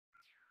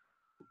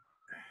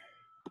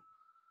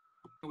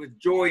with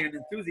joy and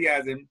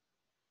enthusiasm,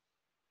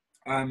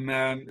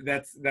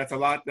 that's a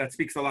lot. That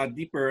speaks a lot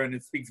deeper, and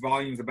it speaks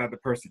volumes about the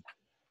person.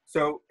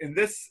 So in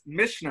this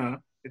Mishnah,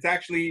 it's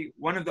actually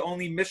one of the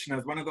only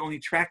Mishnahs, one of the only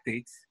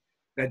tractates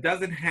that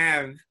doesn't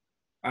have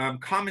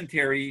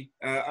commentary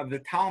of the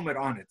Talmud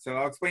on it. So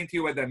I'll explain to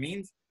you what that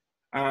means.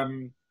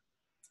 The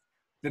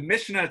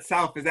Mishnah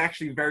itself is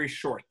actually very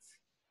short.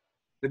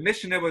 The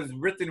Mishnah was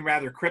written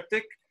rather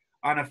cryptic.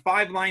 On a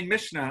 5-line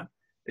Mishnah,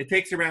 it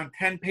takes around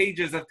 10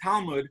 pages of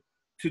Talmud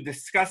to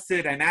discuss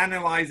it and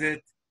analyze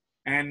it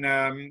and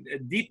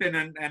deepen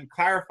and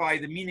clarify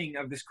the meaning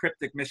of this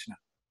cryptic Mishnah.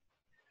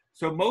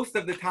 So most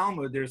of the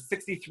Talmud, there's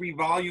 63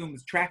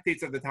 volumes,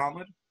 tractates of the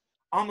Talmud.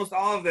 Almost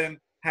all of them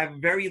have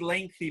very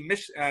lengthy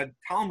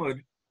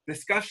Talmud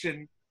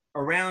discussion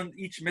around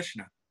each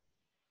Mishnah.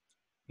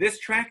 This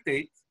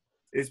tractate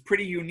is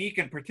pretty unique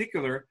and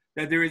particular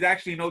that there is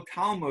actually no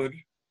Talmud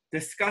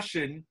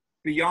discussion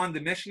beyond the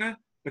Mishnah,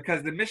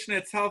 because the Mishnah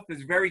itself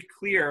is very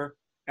clear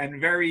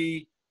and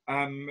very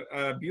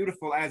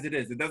beautiful as it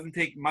is. It doesn't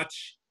take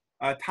much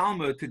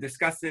Talmud to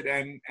discuss it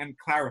and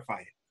clarify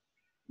it.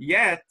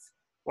 Yet,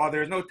 while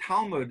there's no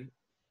Talmud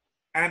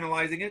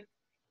analyzing it,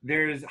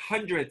 there's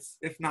hundreds,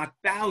 if not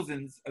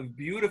thousands, of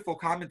beautiful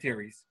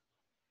commentaries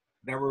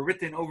that were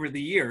written over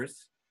the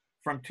years,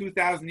 from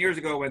 2,000 years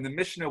ago when the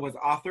Mishnah was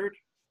authored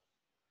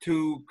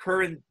to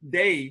current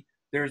day.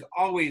 There's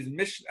always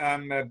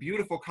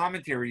beautiful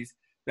commentaries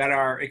that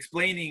are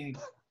explaining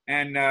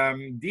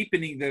and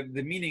deepening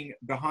the meaning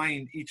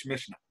behind each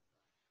Mishnah.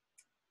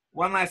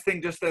 One last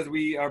thing, just as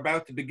we are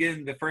about to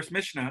begin the first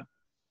Mishnah,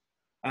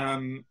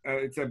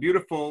 it's a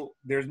beautiful,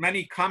 there's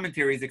many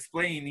commentaries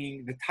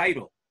explaining the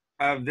title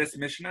of this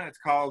Mishnah. It's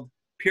called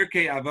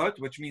Pirkei Avot,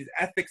 which means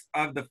ethics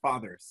of the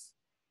fathers,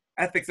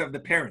 ethics of the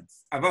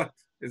parents. Avot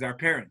is our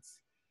parents.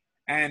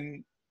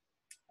 And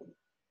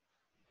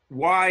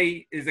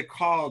why is it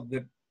called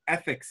the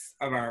ethics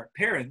of our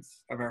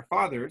parents, of our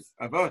fathers,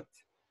 Avot?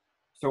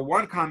 So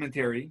one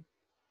commentary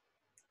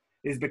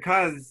is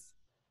because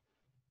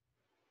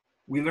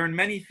we learn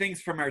many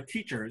things from our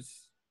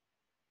teachers,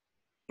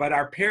 but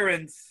our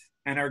parents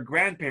and our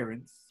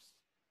grandparents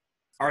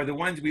are the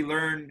ones we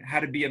learn how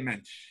to be a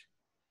mensch.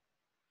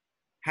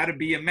 How to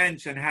be a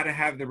mensch and how to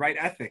have the right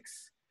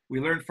ethics. We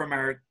learn from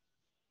our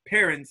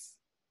parents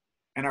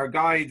and our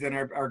guides and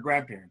our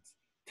grandparents.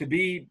 To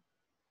be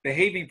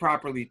behaving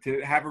properly,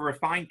 to have a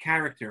refined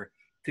character,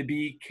 to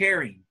be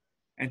caring,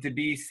 and to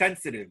be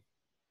sensitive,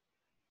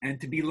 and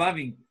to be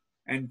loving,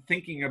 and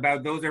thinking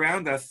about those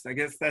around us. I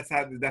guess that's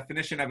how the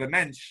definition of a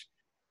mensch.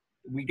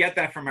 We get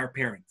that from our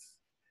parents.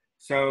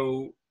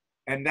 So,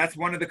 and that's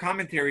one of the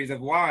commentaries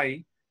of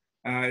why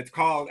it's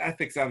called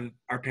ethics of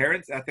our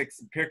parents, ethics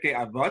Pirkei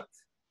Avot.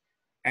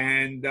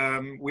 And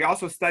we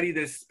also study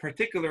this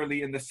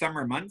particularly in the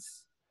summer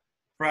months.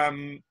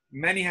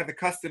 Many have the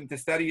custom to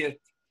study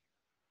it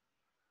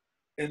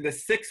in the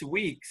 6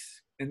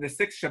 weeks, in the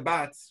 6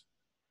 Shabbats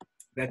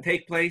that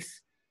take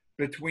place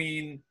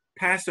between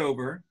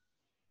Passover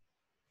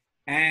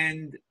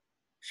and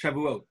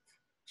Shavuot.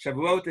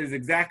 Shavuot is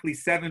exactly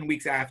 7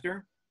 weeks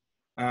after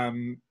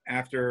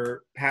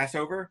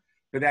Passover,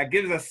 but that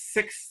gives us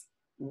 6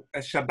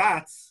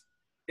 Shabbats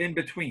in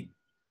between.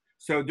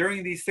 So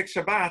during these 6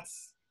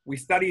 Shabbats, we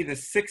study the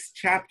 6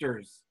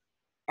 chapters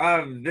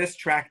of this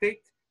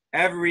tractate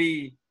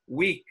every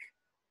week,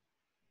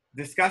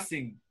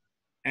 discussing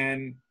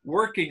and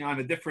working on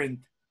a different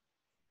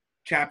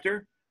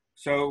chapter.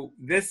 So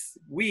this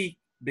week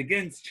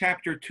begins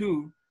chapter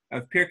 2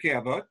 of Pirkei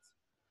Avot,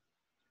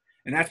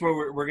 and that's what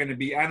we're going to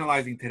be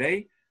analyzing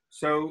today.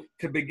 So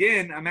to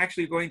begin, I'm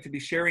actually going to be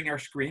sharing our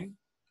screen,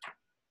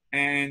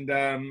 and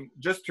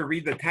just to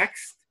read the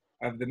text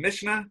of the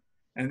Mishnah,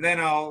 and then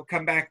I'll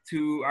come back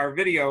to our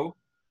video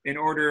in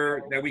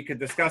order that we could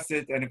discuss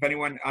it. And if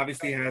anyone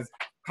obviously has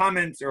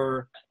comments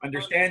or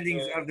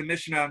understandings of the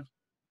Mishnah,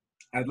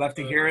 I'd love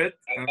to hear it.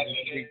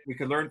 We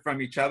could learn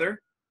from each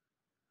other.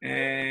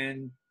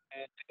 And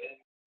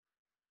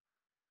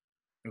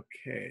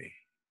okay.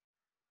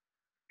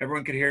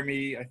 Everyone could hear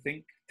me, I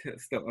think,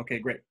 still. Okay,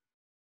 great.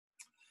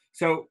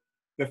 So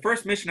the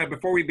first Mishnah,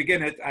 before we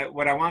begin it,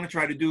 what I want to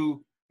try to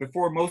do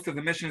before most of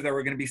the Mishnahs that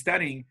we're going to be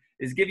studying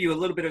is give you a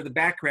little bit of the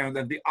background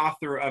of the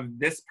author of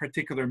this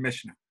particular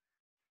Mishnah.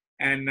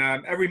 And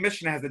every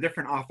Mishnah has a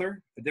different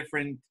author, a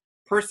different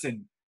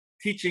person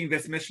teaching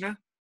this Mishnah,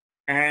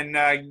 and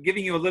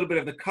giving you a little bit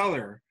of the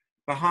color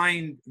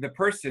behind the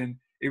person.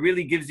 It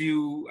really gives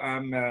you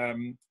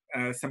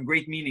some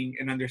great meaning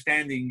in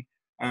understanding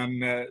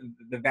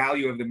the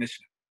value of the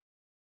Mishnah.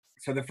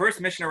 So the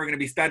first Mishnah we're going to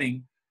be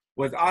studying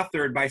was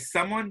authored by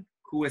someone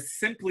who is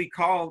simply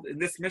called, in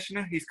this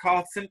Mishnah, he's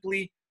called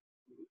simply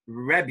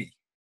Rebbe.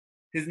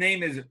 His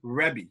name is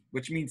Rebbe,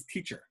 which means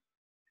teacher.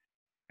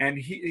 And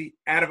he,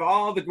 out of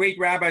all the great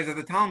rabbis of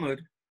the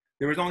Talmud,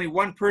 there was only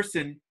one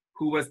person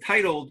who was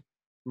titled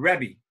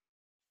Rebbe.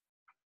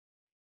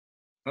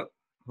 Oh,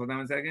 hold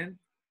on a second.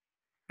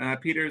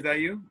 Peter, is that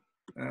you?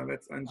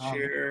 Let's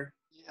unshare.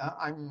 Yeah,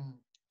 I'm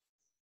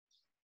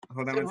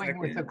hold on a second.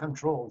 with the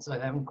controls. I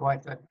haven't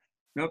quite.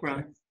 No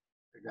problem.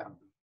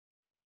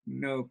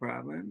 No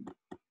problem.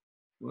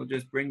 We'll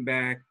just bring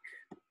back.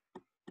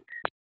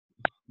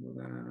 Hold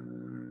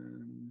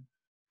on.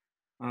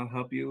 I'll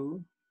help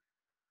you.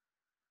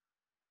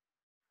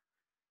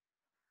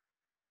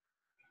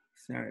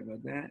 Sorry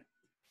about that.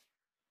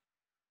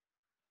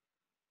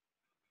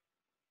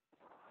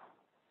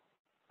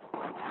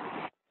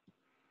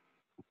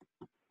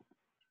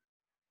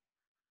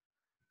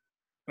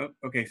 Oh,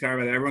 okay. Sorry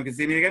about that. Everyone can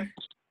see me again?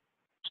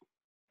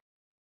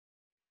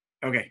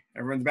 Okay.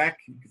 Everyone's back?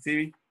 You can see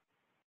me?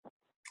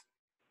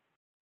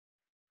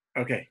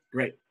 Okay,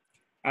 great.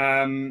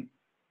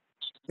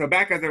 So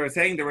back as I was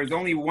saying, there was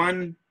only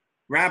one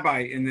rabbi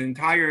in the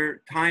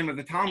entire time of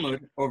the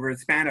Talmud over a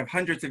span of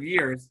hundreds of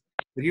years,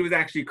 but he was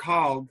actually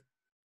called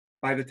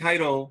by the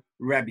title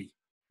Rebbe.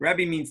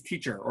 Rebbe means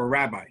teacher or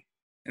rabbi,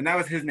 and that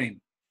was his name.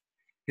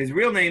 His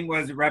real name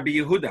was Rabbi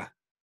Yehuda.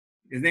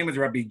 His name was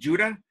Rabbi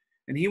Judah,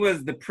 and he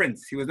was the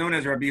prince. He was known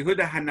as Rabbi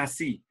Yehuda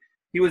HaNasi.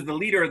 He was the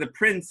leader, the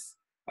prince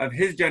of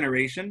his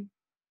generation.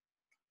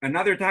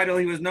 Another title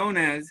he was known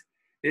as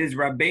is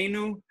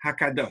Rabbeinu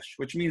HaKadosh,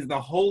 which means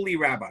the holy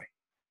rabbi.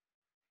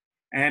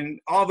 And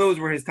all those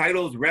were his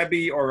titles,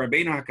 Rebbe or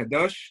Rabbeinu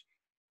HaKadosh.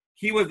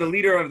 He was the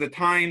leader of the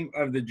time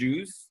of the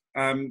Jews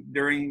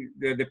during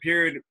the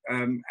period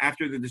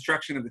after the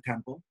destruction of the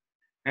temple.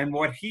 And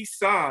what he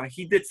saw,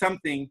 he did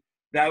something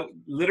that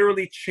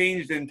literally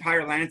changed the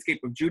entire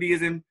landscape of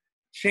Judaism,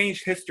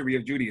 changed history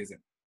of Judaism.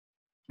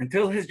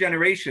 Until his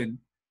generation,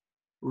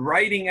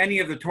 writing any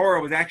of the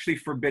Torah was actually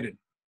forbidden.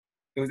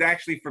 It was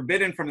actually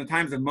forbidden from the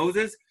times of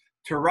Moses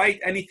to write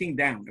anything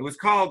down. It was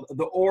called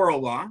the oral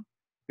law.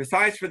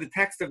 Besides for the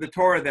text of the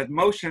Torah that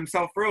Moshe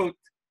himself wrote,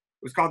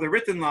 it was called the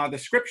written law, the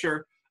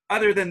scripture.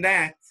 Other than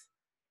that,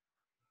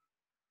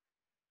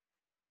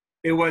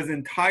 it was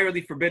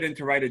entirely forbidden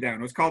to write it down.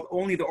 It was called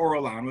only the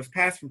oral law and was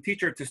passed from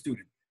teacher to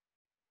student.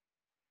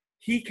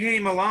 He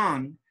came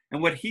along,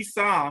 and what he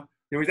saw,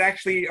 there was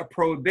actually a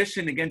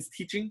prohibition against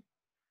teaching.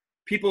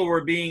 People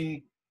were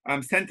being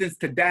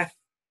sentenced to death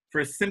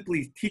for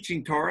simply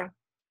teaching Torah.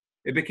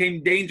 It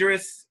became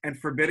dangerous and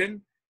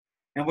forbidden.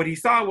 And what he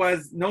saw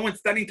was no one's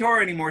studying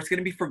Torah anymore. It's going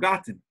to be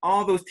forgotten.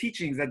 All those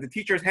teachings that the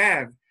teachers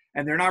have,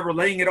 and they're not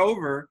relaying it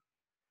over,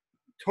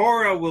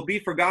 Torah will be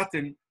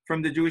forgotten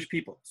from the Jewish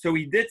people. So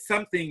he did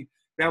something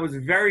that was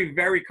very,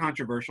 very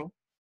controversial.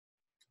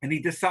 And he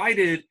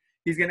decided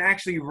he's going to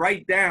actually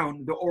write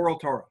down the oral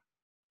Torah.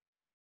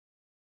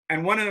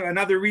 And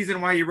another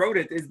reason why he wrote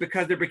it is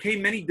because there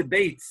became many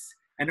debates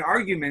and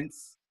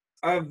arguments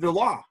of the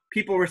law.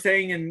 People were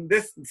saying in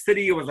this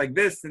city it was like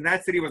this, and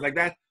that city was like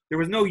that. There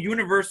was no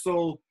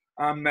universal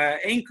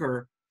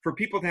anchor for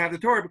people to have the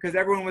Torah because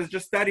everyone was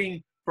just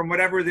studying from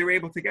whatever they were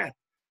able to get.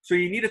 So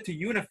he needed to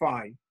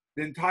unify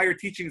the entire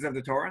teachings of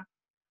the Torah.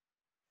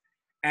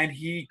 And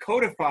he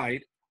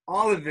codified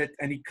all of it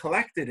and he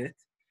collected it.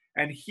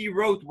 And he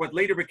wrote what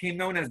later became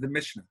known as the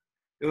Mishna.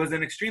 It was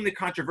an extremely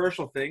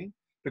controversial thing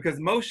because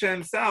Moshe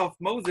himself,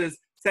 Moses,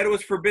 said it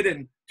was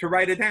forbidden to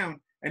write it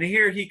down. And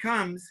here he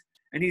comes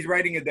and he's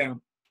writing it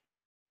down.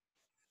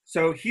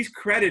 So he's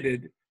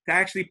credited to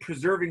actually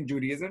preserving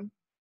Judaism.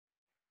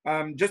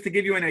 Just to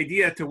give you an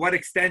idea to what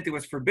extent it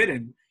was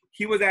forbidden,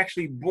 he was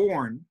actually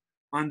born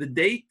on the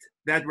date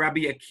that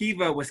Rabbi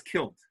Akiva was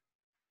killed.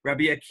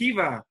 Rabbi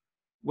Akiva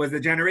was the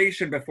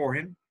generation before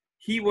him.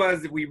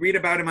 We read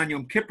about him on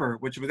Yom Kippur,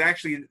 which was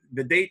actually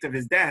the date of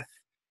his death,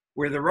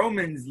 where the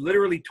Romans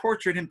literally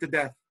tortured him to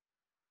death.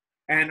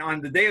 And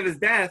on the day of his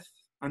death,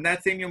 on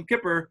that same Yom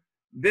Kippur,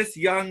 this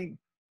young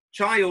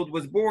child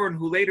was born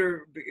who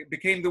later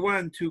became the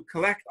one to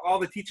collect all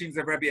the teachings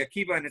of Rabbi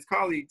Akiva and his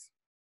colleagues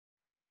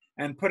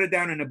and put it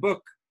down in a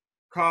book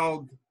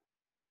called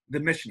the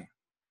Mishna.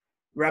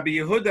 Rabbi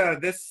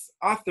Yehuda, this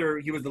author,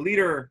 he was the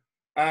leader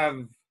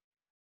of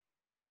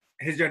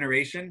his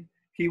generation.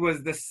 He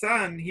was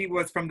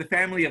from the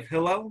family of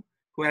Hillel,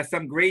 who has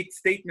some great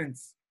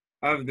statements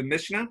of the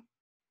Mishnah.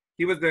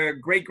 He was the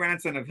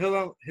great-grandson of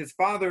Hillel. His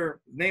father's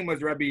name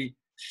was Rabbi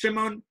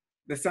Shimon,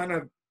 the son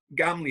of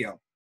Gamliel.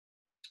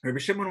 Rabbi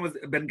Shimon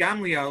ben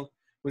Gamliel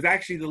was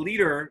actually the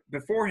leader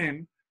before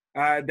him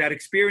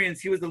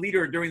he was the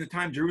leader during the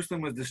time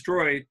Jerusalem was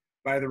destroyed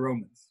by the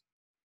Romans.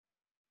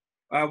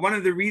 One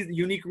of the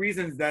unique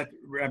reasons that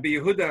Rabbi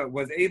Yehuda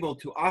was able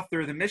to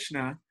author the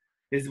Mishnah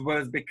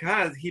was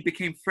because he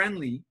became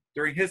friendly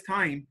during his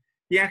time.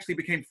 He actually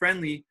became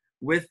friendly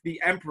with the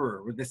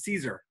emperor, with the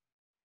Caesar.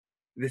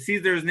 The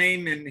Caesar's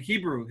name in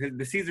Hebrew,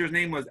 the Caesar's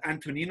name was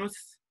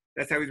Antoninus.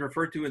 That's how he's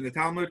referred to in the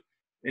Talmud.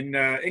 In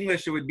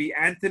English, it would be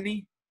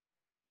Antony.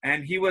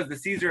 And he was the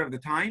Caesar of the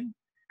time.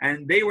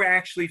 And they were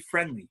actually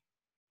friendly.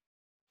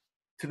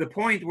 To the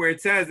point where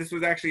it says,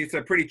 it's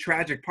a pretty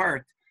tragic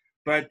part,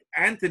 but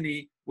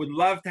Antony would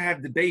love to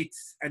have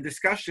debates and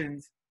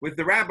discussions with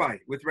the rabbi,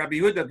 with Rabbi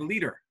Yehuda, the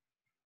leader.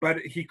 But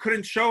he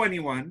couldn't show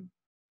anyone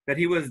that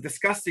he was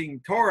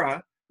discussing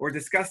Torah or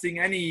discussing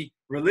any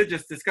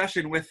religious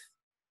discussion with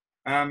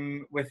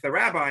the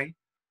rabbi.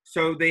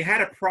 So they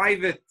had a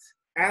private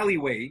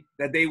alleyway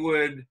that they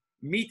would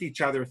meet each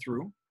other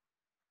through.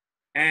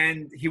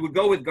 And he would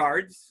go with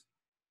guards.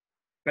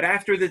 But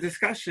after the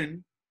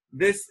discussion,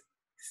 this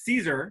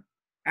Caesar,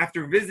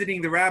 after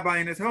visiting the rabbi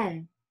in his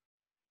home,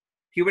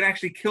 he would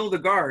actually kill the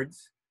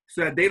guards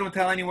so that they don't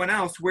tell anyone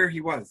else where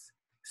he was.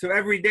 So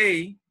every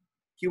day,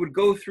 he would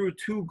go through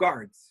 2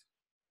 guards,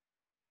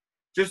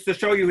 just to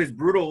show you his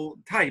brutal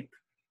type,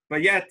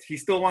 but yet he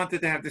still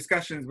wanted to have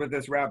discussions with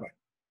this rabbi.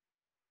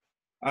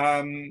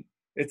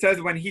 It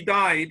says when he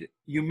died,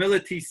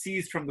 humility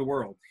ceased from the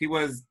world. He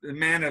was a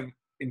man of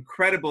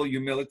incredible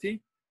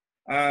humility.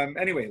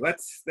 Anyway,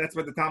 that's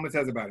what the Talmud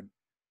says about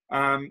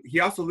him. He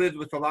also lived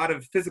with a lot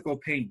of physical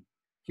pain.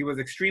 He was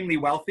extremely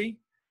wealthy,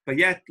 but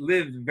yet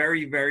lived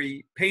very,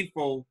 very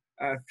painful,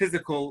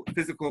 physically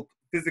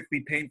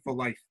painful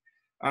life.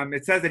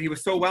 It says that he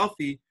was so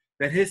wealthy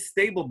that his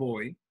stable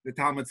boy, the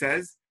Talmud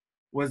says,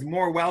 was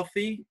more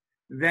wealthy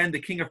than the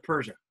king of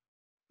Persia.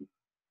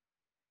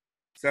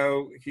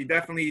 So he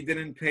definitely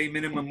didn't pay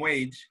minimum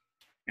wage,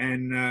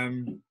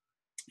 and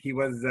he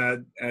was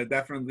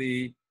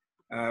definitely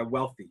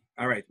wealthy.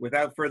 All right,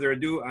 without further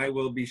ado, I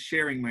will be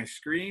sharing my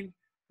screen.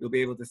 You'll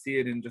be able to see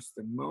it in just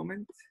a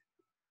moment,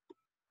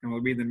 and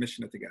we'll read the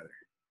Mishnah together.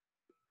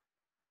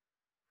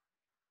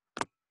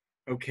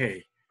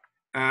 Okay.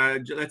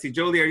 Let's see,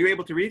 Jolie, are you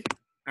able to read?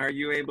 Are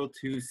you able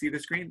to see the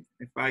screen?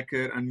 If I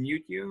could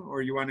unmute you,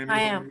 or you want to? I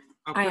am.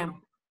 Okay. I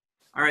am.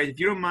 All right, if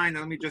you don't mind,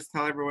 let me just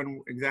tell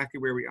everyone exactly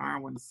where we are.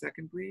 1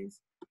 second,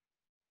 please.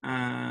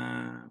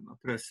 I'll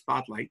put a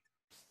spotlight.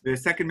 The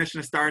second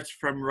Mishnah starts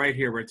from right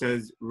here where it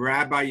says,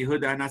 Rabbi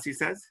Yehuda Anasi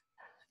says.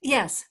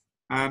 Yes.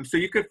 So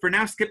you could, for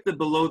now, skip the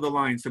below the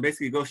line. So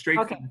basically go straight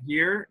from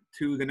here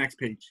to the next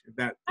page. If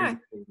that is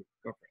go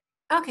for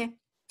it. Okay.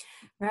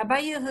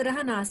 Rabbi Yehuda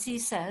Hanasi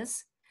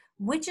says,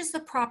 which is the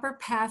proper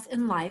path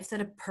in life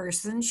that a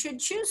person should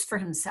choose for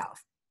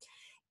himself?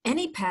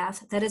 Any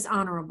path that is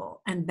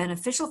honorable and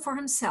beneficial for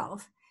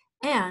himself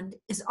and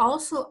is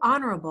also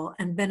honorable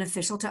and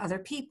beneficial to other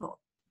people.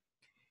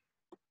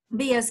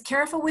 Be as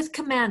careful with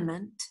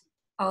commandment.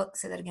 I'll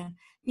say that again.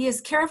 Be as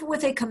careful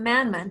with a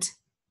commandment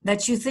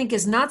that you think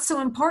is not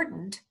so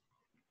important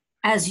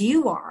as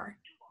you are,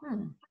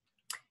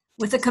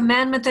 with a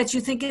commandment that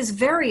you think is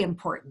very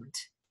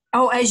important.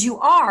 Oh, as you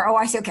are. Oh,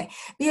 I see. Okay.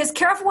 Be as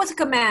careful with a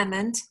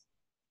commandment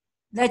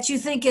that you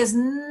think is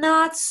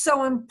not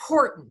so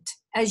important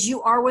as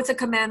you are with a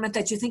commandment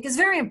that you think is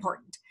very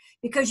important,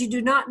 because you do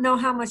not know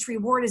how much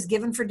reward is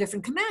given for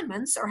different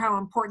commandments or how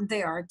important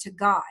they are to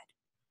God.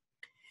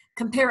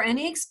 Compare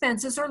any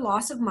expenses or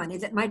loss of money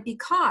that might be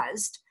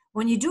caused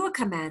when you do a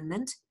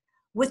commandment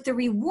with the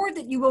reward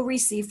that you will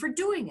receive for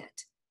doing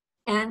it,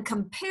 and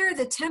compare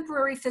the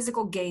temporary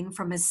physical gain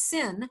from a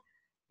sin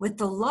with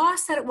the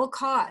loss that it will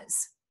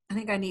cause. I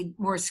think I need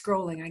more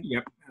scrolling.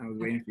 Yep, I was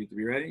waiting for you to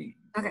be ready.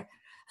 Okay.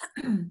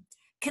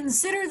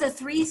 Consider the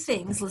 3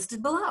 things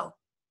listed below,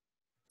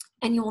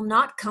 and you will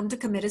not come to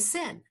commit a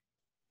sin.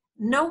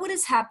 Know what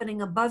is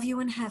happening above you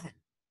in heaven.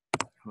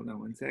 Hold on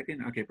 1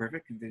 second. Okay,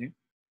 perfect. Continue.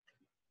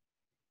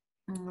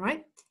 All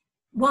right.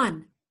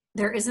 1,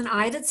 there is an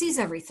eye that sees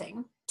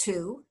everything.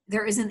 2,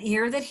 there is an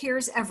ear that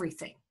hears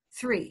everything.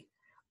 3,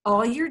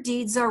 all your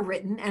deeds are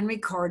written and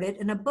recorded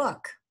in a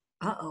book.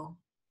 Uh-oh.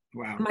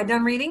 Wow. Am I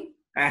done reading?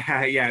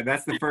 Yeah,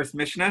 that's the first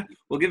Mishnah.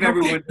 We'll give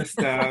everyone just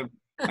a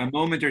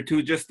moment or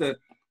two just to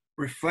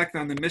reflect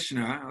on the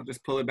Mishnah. I'll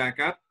just pull it back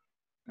up,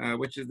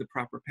 which is the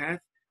proper path.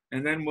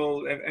 And then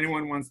if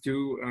anyone wants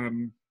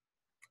to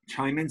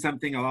chime in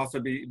something, I'll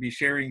also be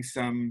sharing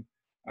some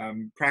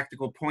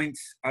practical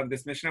points of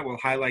this Mishnah. We'll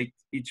highlight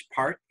each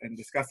part and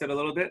discuss it a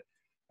little bit.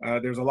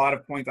 There's a lot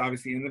of points,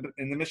 obviously,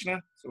 in the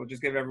Mishnah. So we'll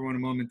just give everyone a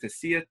moment to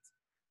see it,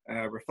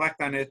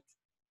 reflect on it,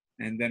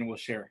 and then we'll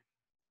share.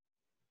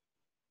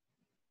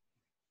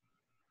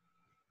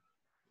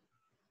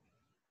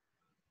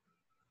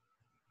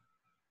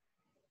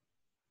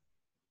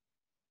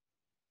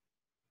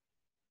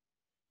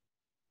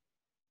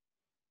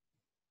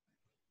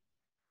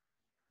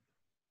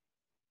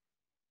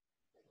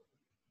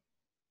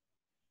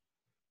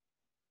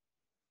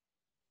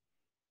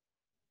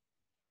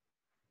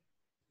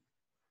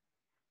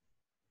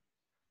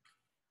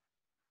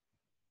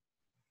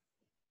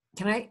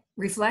 Can I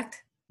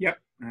reflect? Yep,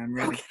 I'm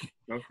ready. Okay.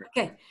 Go for it.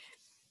 Okay.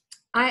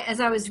 As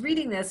I was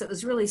reading this, it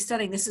was really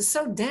stunning. This is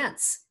so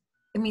dense.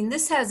 I mean,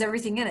 this has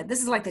everything in it.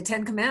 This is like the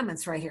 10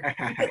 Commandments right here.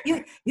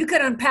 You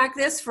could unpack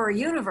this for a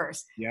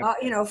universe, yep.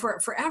 For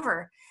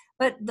forever.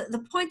 But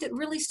the point that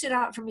really stood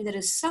out for me that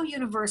is so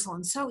universal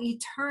and so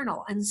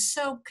eternal and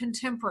so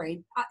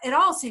contemporary, it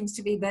all seems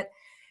to be, but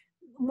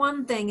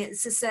one thing it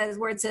says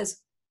where it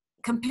says,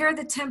 compare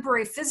the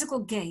temporary physical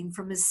gain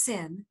from his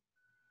sin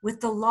with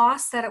the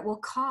loss that it will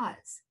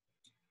cause.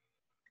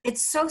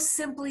 It's so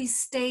simply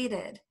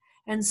stated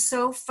and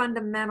so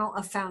fundamental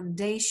a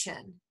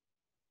foundation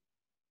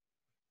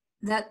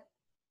that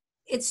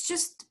it's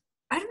just,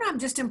 I don't know, I'm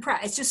just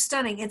impressed. It's just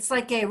stunning. It's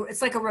like a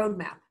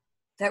roadmap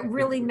that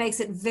really makes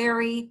it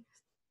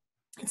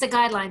it's a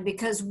guideline,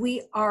 because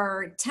we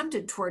are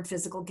tempted toward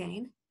physical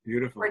gain.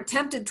 Beautiful. We're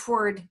tempted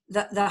toward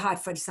the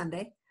hot fudge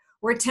sundae.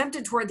 We're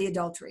tempted toward the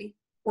adultery.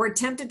 We're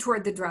tempted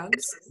toward the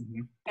drugs.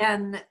 Mm-hmm.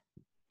 And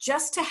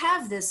just to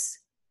have this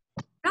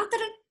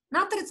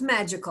Not that it's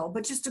magical,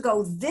 but just to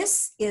go,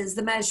 this is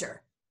the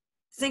measure.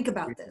 Think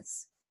about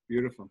this.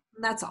 Beautiful.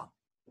 That's all.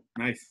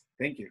 Nice.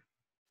 Thank you.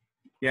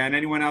 Yeah, and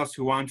anyone else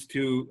who wants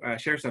to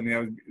share something,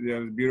 that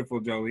was beautiful,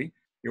 Joey.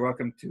 You're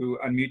welcome to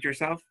unmute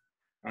yourself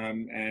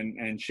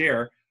and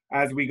share.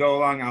 As we go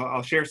along,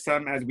 I'll share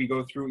some as we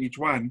go through each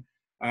one.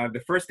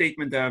 The first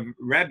statement of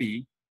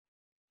Rebbe,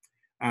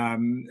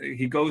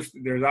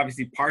 there's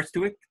obviously parts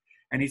to it.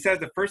 And he says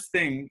the first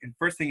thing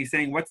he's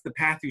saying, what's the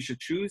path you should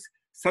choose?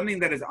 Something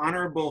that is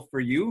honorable for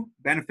you,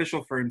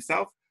 beneficial for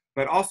himself,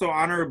 but also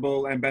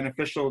honorable and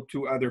beneficial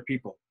to other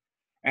people.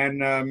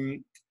 And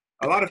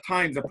a lot of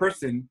times a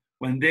person,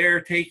 when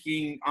they're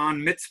taking on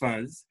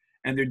mitzvahs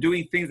and they're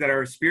doing things that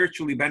are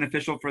spiritually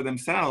beneficial for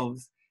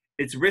themselves,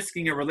 it's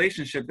risking a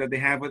relationship that they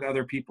have with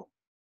other people.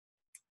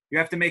 You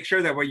have to make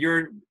sure that what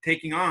you're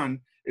taking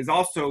on is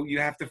also, you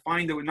have to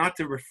find a way not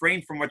to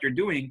refrain from what you're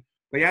doing,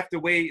 but you have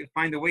to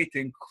find a way to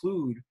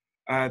include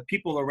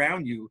people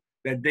around you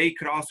that they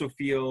could also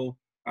feel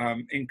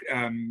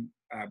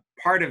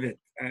part of it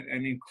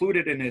and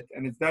included in it,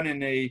 and it's done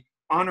in a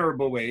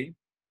honorable way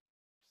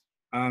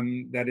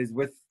that is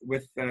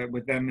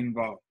with them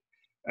involved.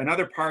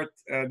 Another part,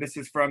 this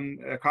is from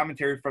a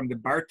commentary from the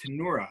Bar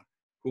Tenura,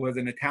 who was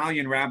an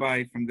Italian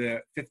rabbi from the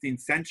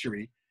 15th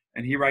century,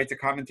 and he writes a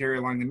commentary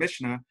along the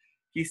Mishna.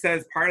 He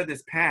says part of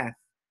this path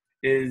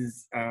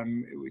is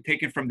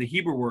taken from the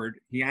Hebrew word.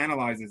 He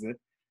analyzes it,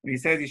 and he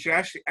says you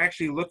should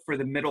actually look for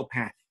the middle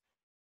path.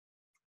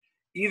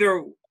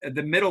 Either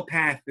the middle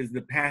path is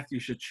the path you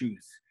should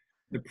choose.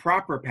 The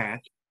proper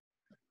path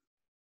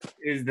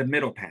is the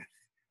middle path,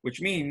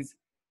 which means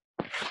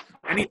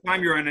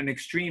anytime you're on an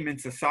extreme in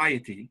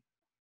society,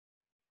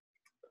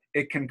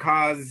 it can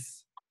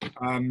cause,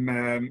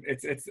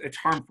 it's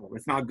harmful,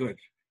 it's not good.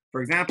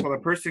 For example, a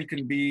person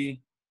can be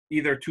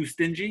either too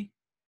stingy,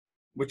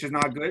 which is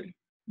not good.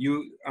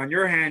 You, on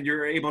your hand,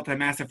 you're able to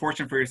amass a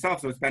fortune for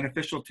yourself, so it's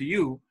beneficial to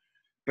you,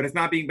 but it's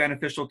not being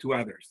beneficial to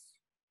others.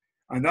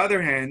 On the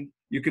other hand,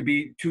 you could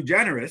be too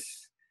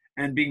generous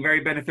and being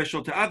very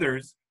beneficial to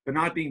others, but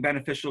not being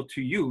beneficial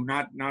to you,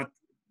 not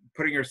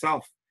putting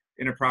yourself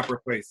in a proper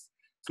place.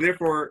 So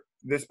therefore,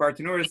 this Bar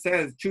Tenura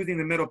says choosing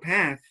the middle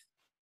path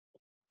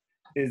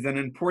is an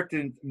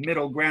important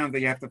middle ground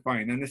that you have to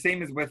find. And the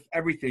same is with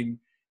everything,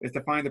 is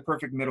to find the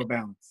perfect middle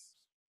balance.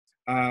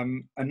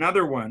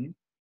 Another one,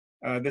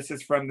 this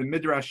is from the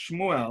Midrash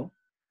Shmuel.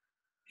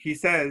 He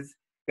says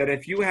that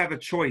if you have a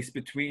choice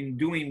between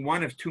doing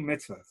one of two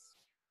mitzvahs,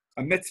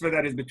 a mitzvah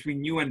that is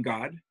between you and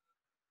God,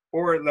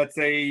 or let's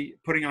say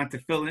putting on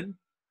tefillin,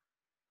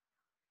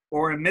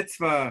 or a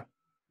mitzvah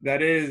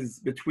that is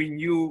between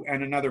you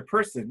and another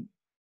person,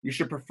 you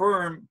should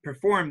perform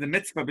the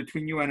mitzvah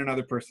between you and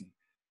another person,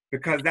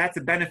 because that's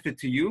a benefit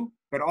to you,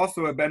 but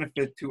also a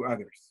benefit to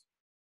others.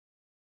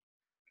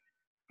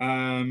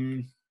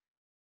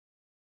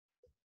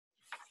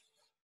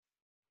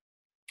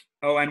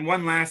 Oh, and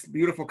one last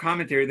beautiful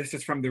commentary. This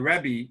is from the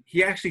Rebbe.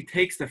 He actually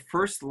takes the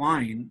first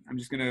line. I'm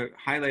just going to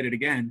highlight it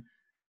again.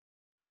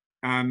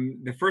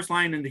 The first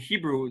line in the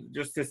Hebrew,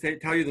 just to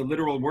tell you the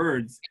literal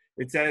words,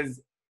 it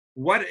says,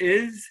 what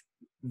is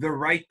the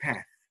right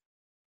path?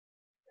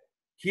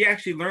 He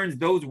actually learns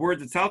those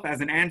words itself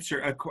as an answer,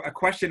 a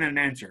question and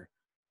an answer.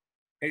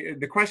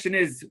 The question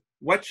is,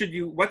 what's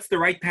the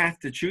right path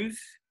to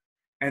choose?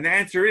 And the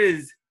answer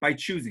is by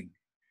choosing.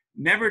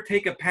 Never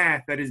take a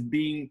path that is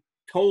being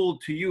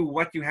told to you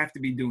what you have to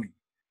be doing.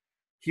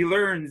 He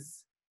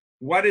learns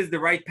what is the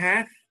right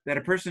path that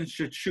a person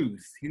should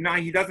choose.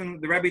 The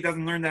Rebbe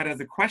doesn't learn that as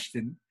a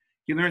question.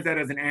 He learns that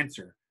as an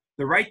answer.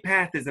 The right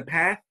path is a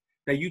path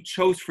that you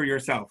chose for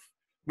yourself,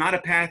 not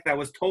a path that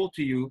was told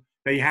to you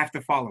that you have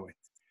to follow it.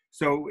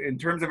 So in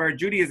terms of our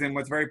Judaism,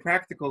 what's very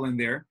practical in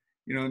there,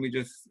 let me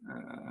just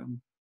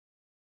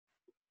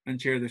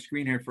unshare the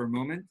screen here for a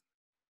moment.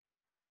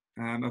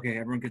 Okay,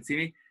 everyone can see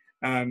me.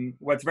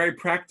 What's very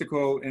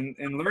practical in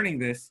learning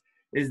this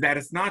is that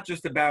it's not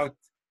just about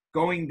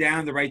going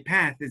down the right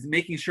path, it's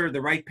making sure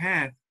the right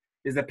path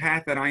is a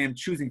path that I am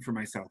choosing for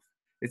myself.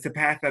 It's a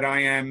path that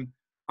I am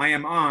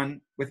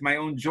on with my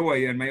own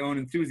joy and my own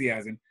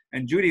enthusiasm.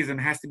 And Judaism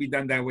has to be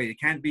done that way. It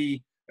can't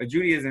be a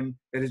Judaism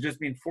that is just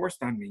being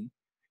forced on me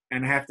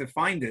and I have to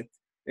find it.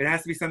 It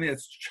has to be something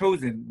that's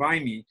chosen by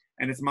me,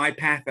 and it's my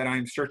path that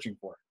I'm searching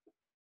for.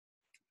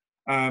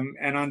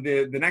 And on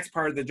the next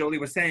part that Jolie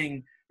was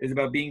saying is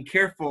about being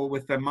careful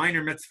with a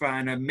minor mitzvah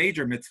and a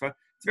major mitzvah.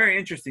 It's very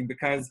interesting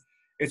because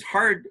it's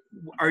hard.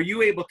 Are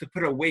you able to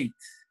put a weight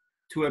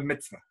to a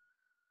mitzvah?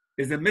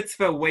 Is a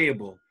mitzvah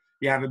weighable?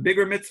 You have a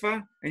bigger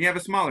mitzvah and you have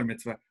a smaller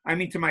mitzvah. I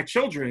mean, to my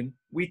children,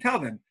 we tell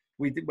them,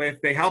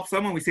 if they help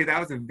someone, we say that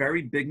was a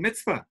very big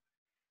mitzvah.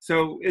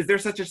 So is there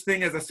such a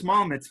thing as a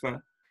small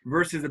mitzvah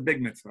versus a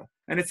big mitzvah?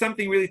 And it's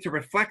something really to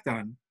reflect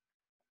on.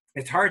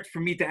 It's hard for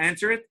me to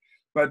answer it,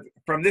 but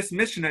from this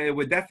Mishna, it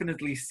would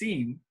definitely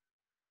seem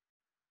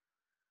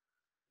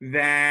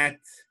that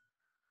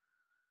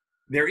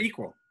they're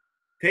equal.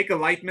 Take a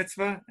light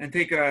mitzvah and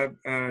take a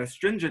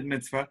stringent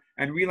mitzvah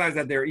and realize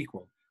that they're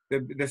equal.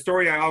 The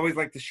story I always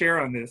like to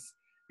share on this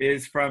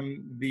is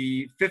from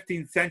the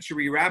 15th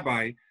century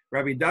rabbi,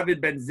 Rabbi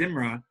David ben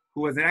Zimra,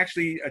 who was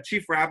actually a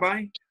chief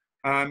rabbi.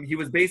 He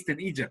was based in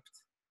Egypt.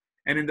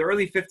 And in the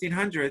early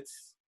 1500s,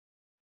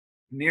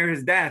 near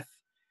his death,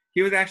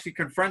 he was actually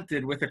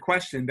confronted with a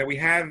question that we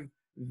have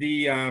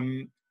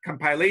the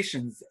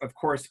compilations of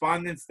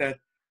correspondence that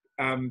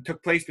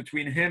took place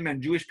between him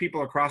and Jewish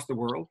people across the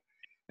world.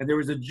 And there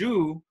was a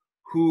Jew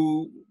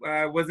who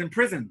was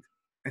imprisoned.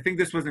 I think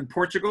this was in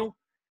Portugal.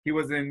 He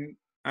was in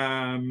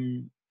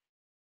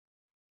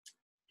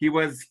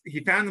he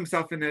found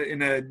himself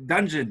in a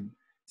dungeon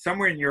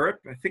somewhere in Europe.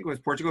 I think it was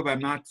Portugal, but I'm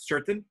not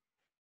certain.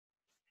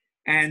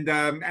 And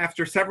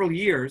after several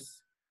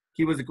years,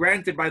 he was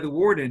granted by the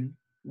warden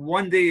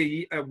one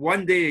day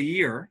a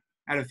year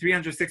out of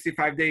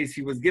 365 days.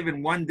 He was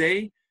given one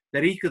day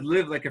that he could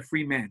live like a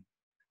free man,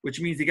 which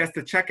means he gets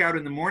to check out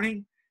in the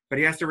morning, but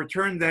he has to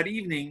return that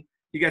evening.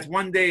 He gets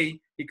one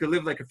day he could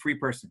live like a free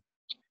person.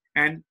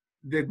 And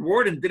the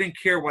warden didn't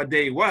care what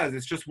day it was.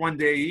 It's just one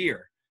day a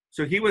year.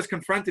 So he was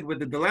confronted with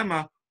the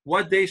dilemma,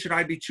 what day should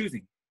I be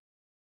choosing?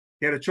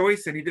 He had a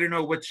choice and he didn't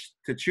know which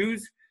to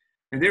choose.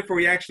 And therefore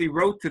he actually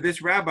wrote to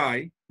this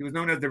rabbi, he was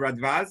known as the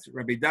Radvaz,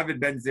 Rabbi David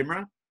ben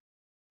Zimra,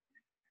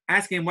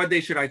 asking him, what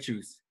day should I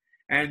choose?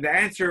 And the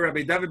answer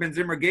Rabbi David ben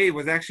Zimra gave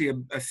was actually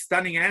a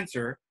stunning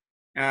answer.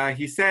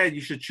 He said,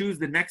 you should choose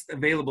the next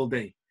available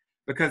day,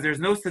 because there's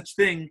no such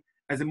thing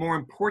as a more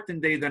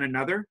important day than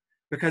another.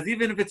 Because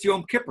even if it's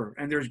Yom Kippur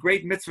and there's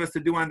great mitzvahs to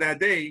do on that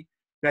day,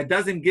 that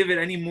doesn't give it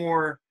any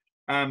more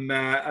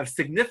of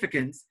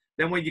significance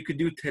than what you could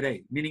do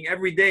today. Meaning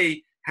every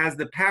day has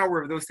the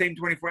power of those same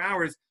 24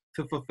 hours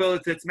to fulfill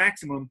it to its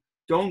maximum.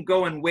 Don't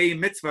go and weigh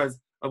mitzvahs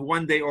of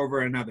one day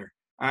over another.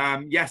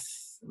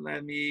 Yes,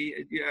 let me,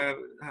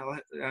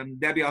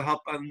 Debbie, I'll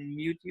help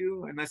unmute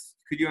you.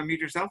 Could you unmute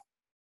yourself?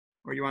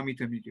 Or you want me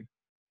to unmute you?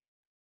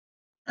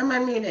 I'm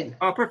unmuted.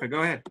 Oh, perfect.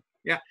 Go ahead.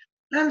 Yeah.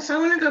 So I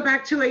want to go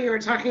back to what you were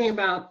talking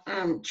about,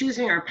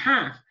 choosing our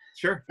path.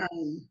 Sure.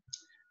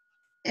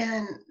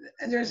 And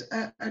there's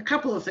a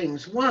couple of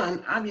things.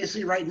 One,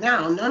 obviously right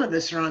now, none of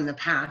us are on the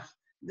path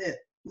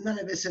none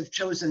of us have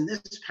chosen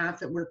this path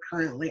that we're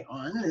currently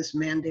on, this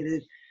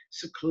mandated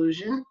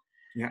seclusion.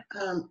 Yeah.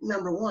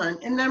 Number one.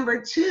 And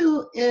number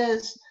two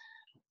is,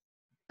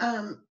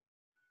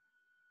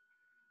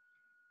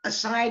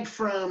 aside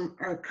from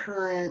our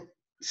current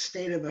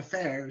state of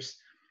affairs,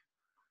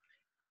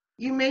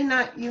 you may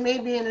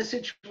be in a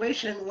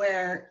situation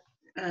where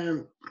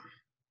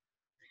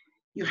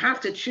you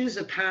have to choose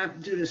a path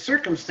due to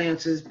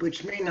circumstances,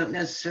 which may not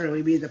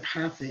necessarily be the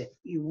path that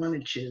you want to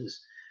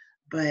choose.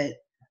 But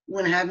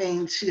when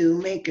having to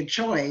make a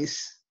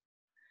choice,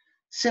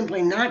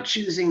 simply not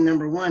choosing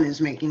number one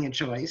is making a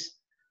choice,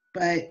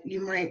 but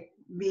you might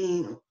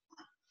be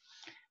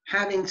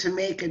having to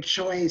make a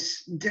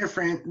choice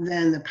different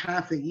than the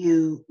path that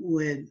you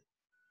would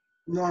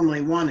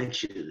normally want to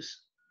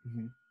choose.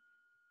 Mm-hmm.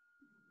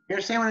 You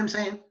understand what I'm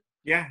saying?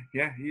 Yeah.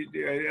 You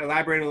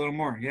elaborate a little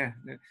more. Yeah,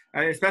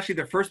 especially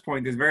the first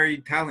point is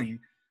very telling.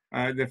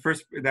 The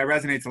first, that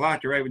resonates a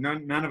lot. You're right.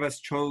 None of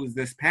us chose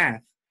this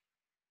path,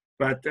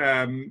 but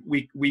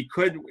we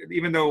could,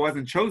 even though it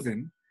wasn't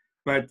chosen.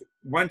 But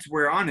once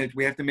we're on it,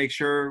 we have to make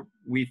sure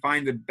we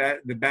find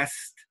the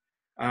best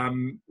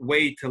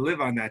way to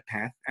live on that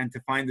path and to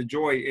find the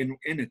joy in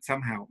it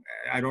somehow.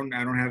 I don't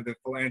have the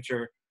full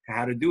answer to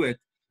how to do it,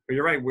 but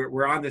you're right.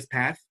 We're on this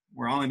path.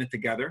 We're all in it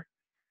together.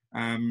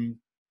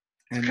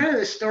 It's kind of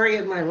the story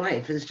of my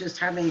life, is just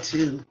having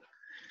to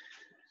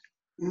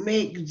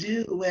make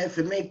do with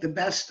and make the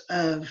best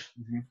of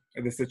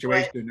the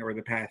situation or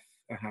the path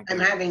I'm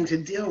having to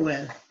deal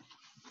with,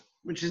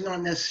 which is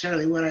not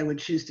necessarily what I would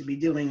choose to be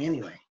doing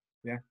anyway.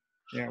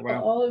 Yeah.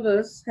 Well, all of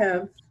us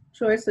have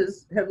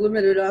choices, have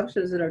limited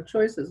options in our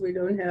choices. We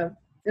don't have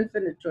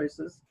infinite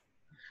choices.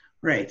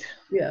 Right.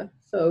 Yeah.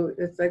 So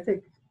I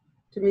think,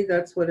 to me,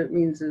 that's what it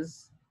means,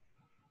 is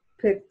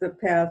pick the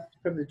path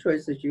from the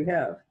choices you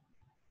have,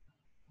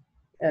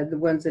 and the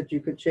ones that you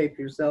could shape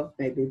yourself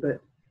maybe,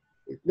 but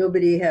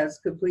nobody has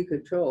complete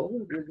control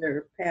over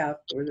their path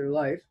or their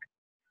life.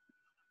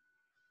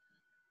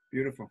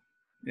 Beautiful.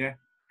 Yeah.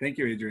 Thank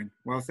you, Adrian.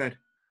 Well said.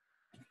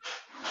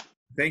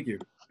 Thank you.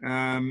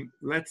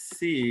 Let's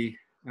see.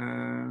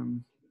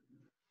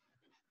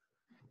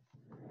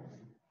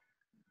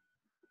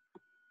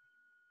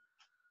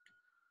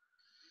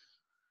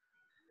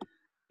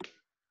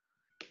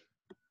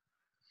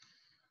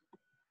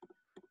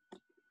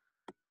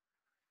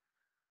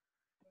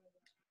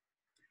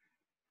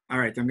 All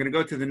right, I'm going to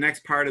go to the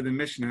next part of the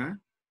Mishnah.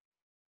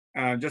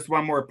 Just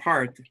one more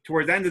part.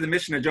 Towards the end of the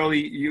Mishnah,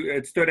 Jolie,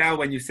 it stood out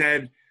when you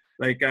said,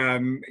 like,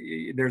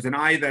 there's an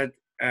eye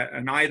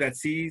that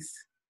sees,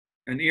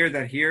 an ear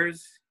that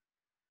hears,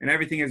 and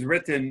everything is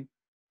written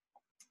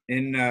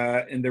in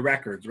the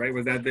records, right?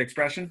 Was that the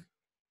expression?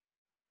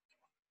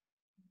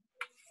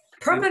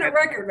 Permanent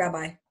record,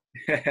 Rabbi.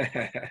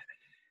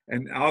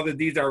 And all the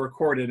deeds are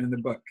recorded in the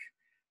book.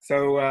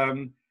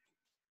 So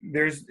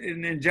there's,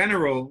 in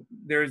general,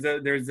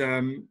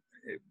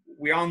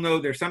 we all know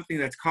there's something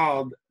that's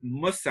called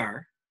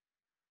musar,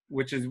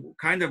 which is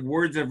kind of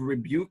words of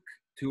rebuke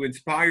to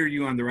inspire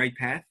you on the right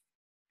path.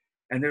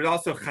 And there's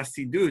also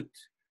Chassidut,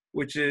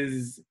 which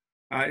is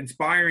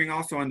inspiring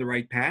also on the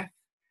right path.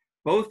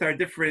 Both are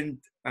different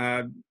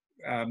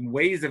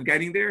ways of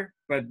getting there,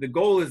 but the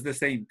goal is the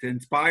same, to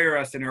inspire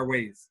us in our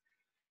ways.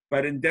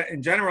 But in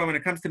general, when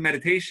it comes to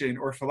meditation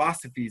or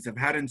philosophies of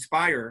how to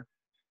inspire,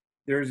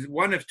 there's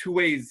one of two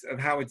ways of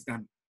how it's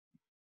done.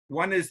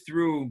 One is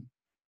through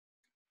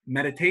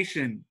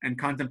meditation and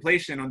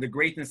contemplation on the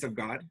greatness of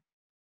God.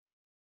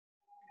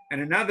 And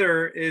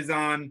another is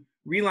on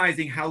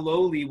realizing how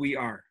lowly we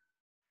are.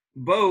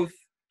 Both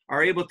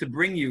are able to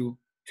bring you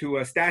to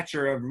a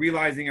stature of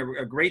realizing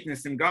a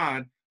greatness in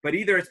God, but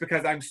either it's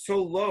because I'm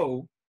so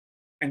low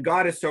and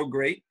God is so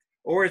great,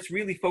 or it's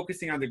really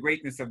focusing on the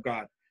greatness of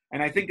God.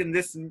 And I think in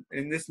this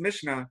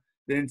Mishnah,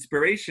 the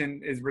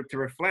inspiration is to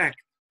reflect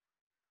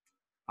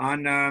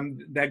on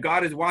that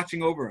God is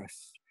watching over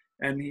us,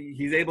 and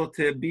he's able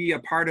to be a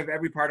part of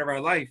every part of our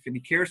life, and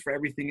he cares for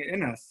everything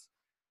in us.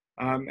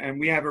 And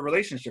we have a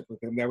relationship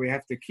with him that we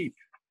have to keep.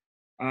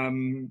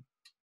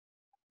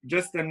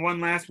 Just then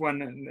one last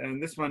one,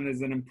 and this one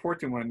is an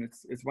important one.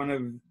 It's one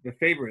of the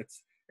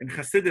favorites. In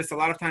Hasidus, a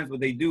lot of times what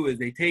they do is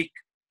they take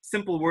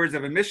simple words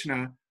of a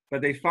Mishnah,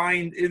 but they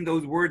find in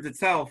those words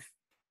itself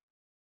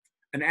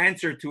an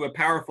answer to a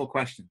powerful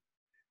question.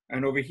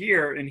 And over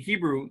here in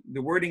Hebrew,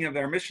 the wording of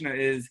our Mishnah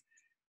is,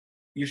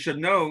 you should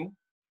know,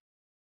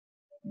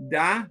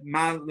 da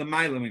ma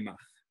l'mayla mimach.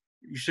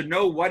 You should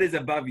know what is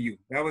above you.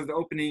 That was the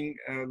opening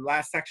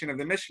last section of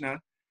the Mishnah.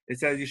 It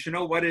says you should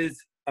know what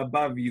is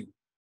above you.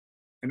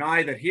 An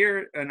eye that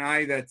hears, an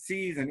eye that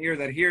sees, an ear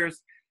that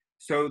hears.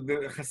 So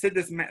the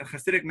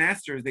Hasidic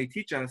masters, they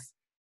teach us,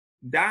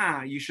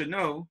 da, you should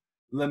know,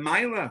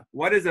 l'mayla,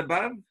 what is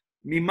above,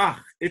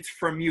 mimach, it's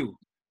from you.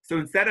 So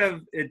instead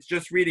of it's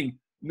just reading,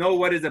 know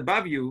what is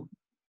above you,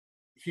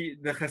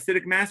 the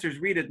Hasidic masters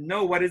read it,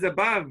 know what is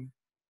above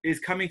is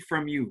coming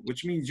from you,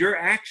 which means your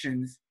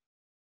actions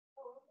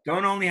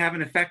don't only have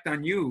an effect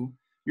on you,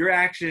 your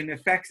action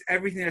affects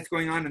everything that's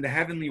going on in the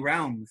heavenly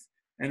realms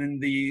and in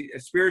the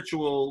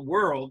spiritual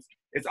world.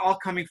 It's all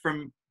coming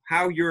from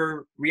how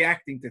you're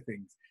reacting to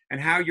things and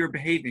how you're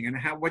behaving and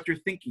what you're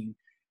thinking.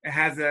 It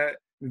has a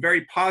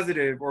very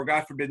positive, or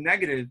God forbid,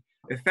 negative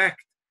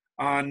effect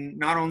on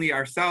not only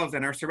ourselves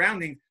and our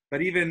surroundings,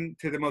 but even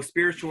to the most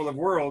spiritual of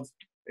worlds.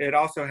 It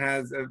also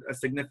has a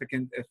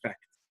significant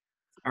effect.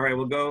 All right,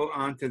 we'll go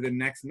on to the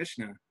next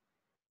Mishnah.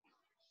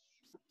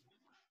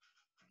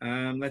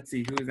 Let's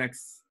see who's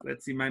next.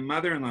 Let's see, my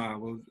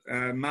mother-in-law.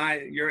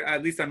 You're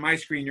at least on my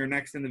screen. You're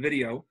next in the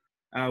video.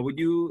 Would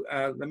you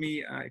let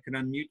me? I can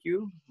unmute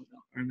you.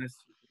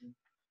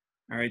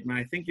 All right,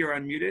 I think you're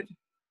unmuted.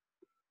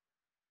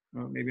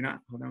 Oh, maybe not.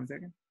 Hold on one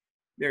second.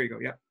 There you go.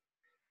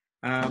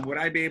 Yep. Would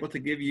I be able to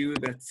give you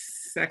the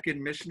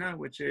second Mishnah,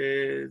 which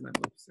is?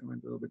 Oops, I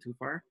went a little bit too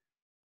far.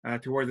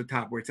 Towards the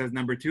top where it says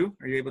number 2.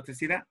 Are you able to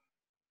see that?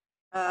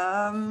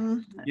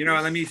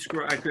 Let me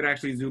scroll. I could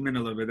actually zoom in a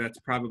little bit. That's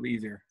probably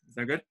easier. Is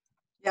that good?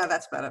 Yeah,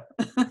 that's better.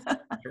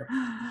 Sure.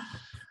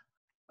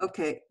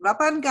 Okay.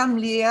 Rabban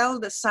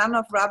Gamliel, the son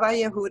of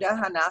Rabbi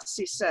Yehuda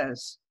Hanassi,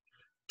 says,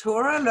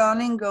 Torah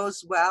learning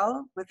goes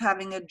well with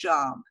having a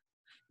job,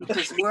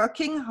 because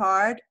working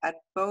hard at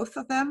both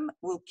of them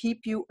will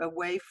keep you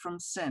away from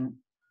sin.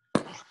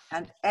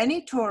 And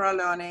any Torah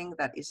learning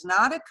that is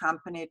not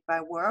accompanied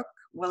by work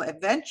will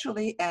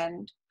eventually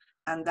end,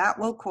 and that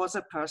will cause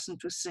a person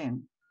to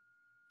sin.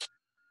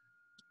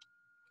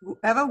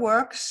 Whoever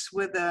works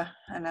with a...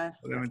 Hold on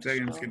one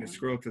second, I'm just going to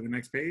scroll to the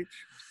next page.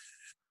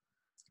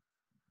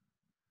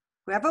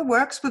 Whoever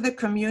works with a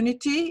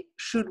community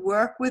should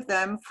work with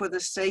them for the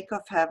sake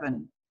of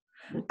heaven,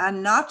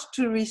 and not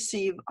to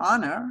receive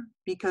honor,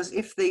 because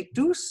if they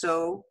do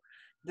so,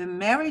 the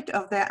merit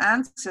of their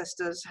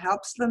ancestors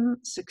helps them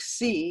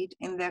succeed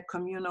in their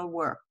communal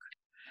work,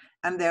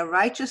 and their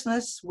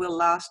righteousness will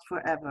last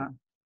forever.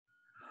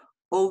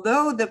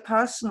 Although the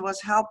person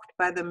was helped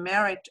by the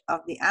merit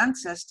of the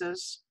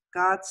ancestors,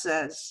 God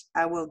says,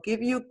 I will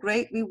give you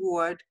great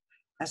reward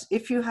as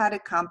if you had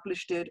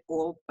accomplished it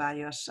all by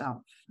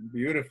yourself.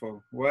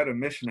 Beautiful. What a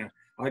Mishnah.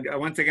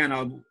 Once again,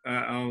 I'll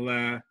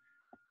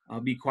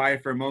be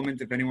quiet for a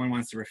moment if anyone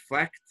wants to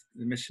reflect.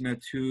 The Mishnah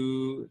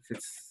 2, if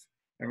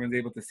everyone's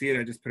able to see it,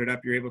 I just put it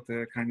up. You're able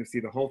to kind of see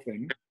the whole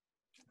thing.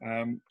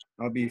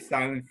 I'll be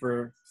silent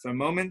for some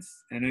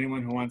moments, and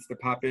anyone who wants to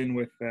pop in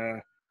with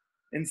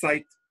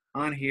insight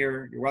on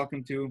here, you're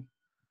welcome to.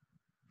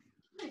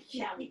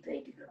 Jolly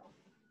baby girl.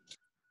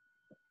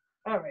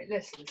 All right,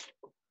 listen.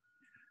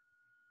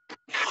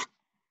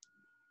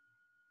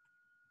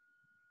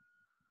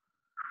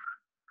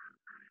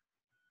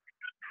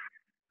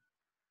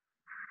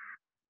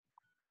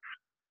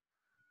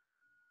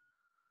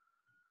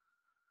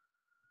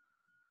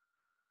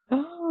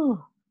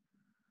 Oh.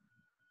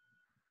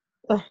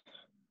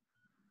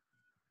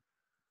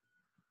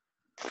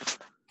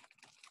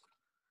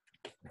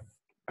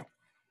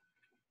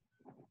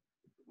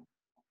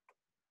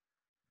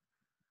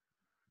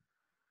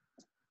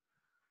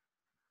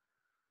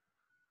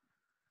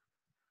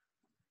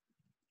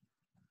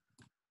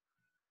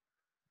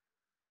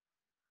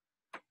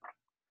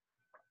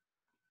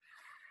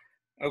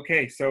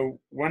 Okay, so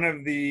one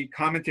of the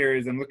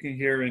commentaries, I'm looking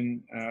here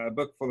in a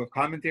book full of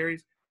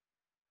commentaries,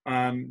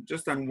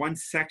 just on one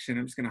section,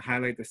 I'm just going to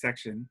highlight the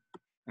section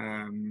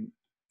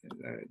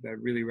that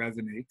really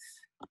resonates.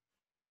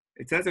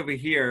 It says over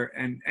here,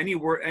 and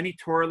any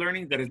Torah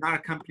learning that is not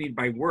accompanied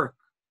by work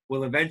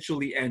will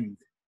eventually end,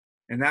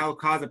 and that will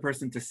cause a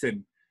person to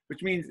sin.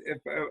 Which means if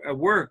a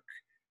work,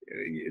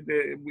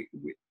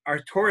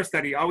 our Torah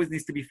study always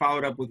needs to be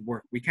followed up with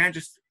work. We can't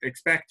just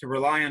expect to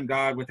rely on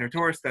God with our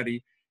Torah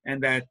study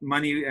and that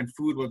money and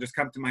food will just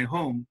come to my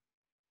home.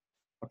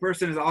 A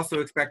person is also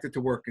expected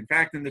to work. In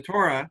fact, in the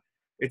Torah,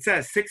 it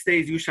says 6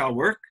 days you shall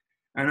work,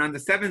 and on the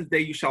seventh day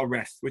you shall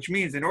rest, which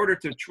means in order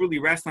to truly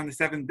rest on the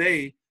seventh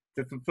day,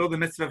 to fulfill the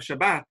mitzvah of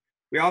Shabbat,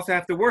 we also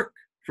have to work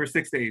for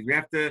 6 days. We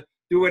have to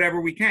do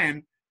whatever we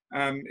can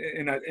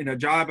in a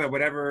job at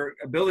whatever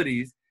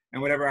abilities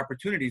and whatever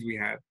opportunities we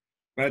have.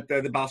 But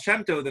the Baal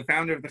Shem Tov, the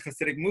founder of the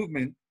Hasidic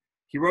movement,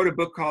 he wrote a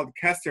book called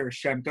Keser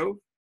Shem Tov,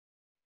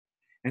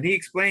 and he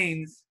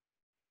explains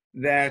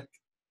that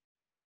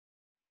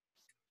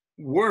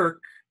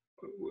work,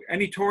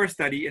 any Torah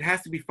study, it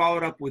has to be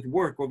followed up with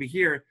work. Over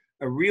here,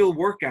 a real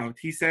workout,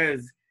 he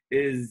says,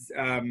 is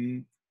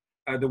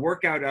the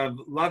workout of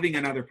loving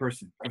another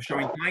person, of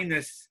showing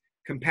kindness,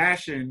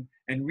 compassion,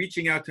 and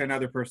reaching out to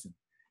another person.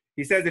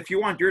 He says if you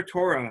want your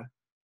Torah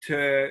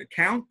to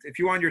count, if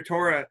you want your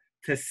Torah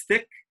to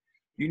stick,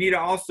 you need to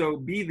also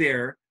be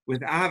there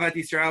with Ahavat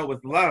Yisrael,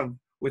 with love,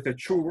 with a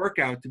true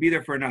workout, to be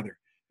there for another.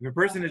 If a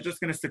person is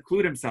just going to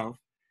seclude himself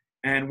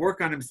and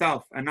work on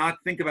himself and not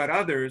think about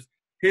others,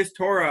 his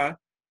Torah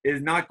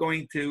is not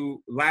going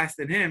to last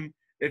in him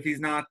if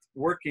he's not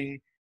working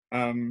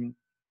and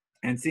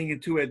seeing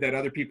into it that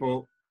other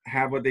people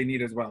have what they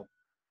need as well.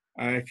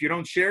 If you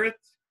don't share it,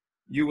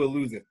 you will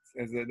lose it.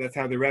 That's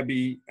how the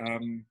Rebbe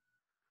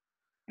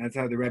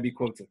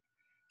quotes it.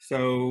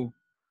 So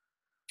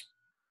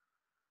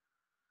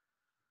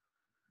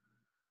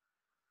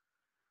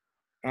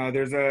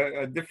there's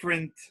a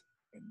different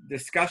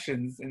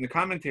discussions in the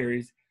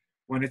commentaries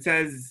when it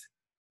says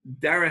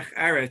derech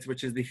eretz,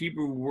 which is the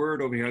Hebrew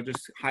word over here. I'll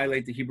just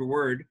highlight the Hebrew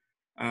word.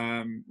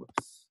 The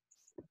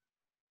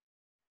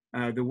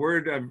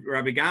word of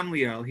Rabbi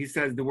Gamliel, he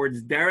says the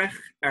words derech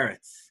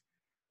eretz,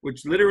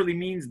 which literally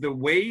means the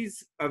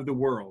ways of the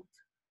world.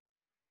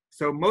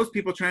 So most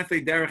people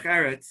translate derech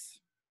eretz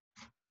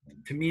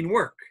to mean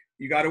work.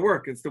 You got to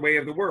work. It's the way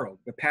of the world,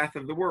 the path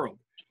of the world.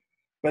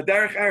 But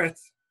derech eretz,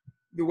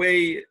 the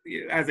way,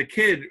 as a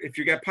kid, if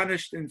you get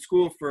punished in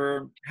school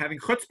for having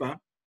chutzpah,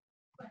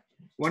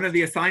 one of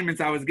the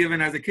assignments I was given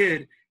as a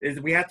kid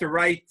is we had to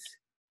write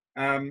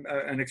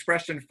an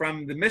expression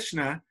from the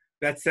Mishna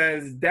that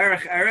says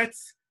derech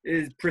eretz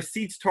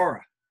precedes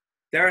Torah.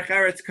 Derech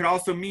eretz could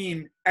also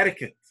mean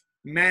etiquette,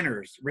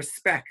 manners,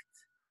 respect.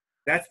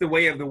 That's the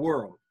way of the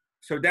world.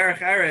 So derech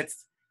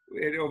eretz,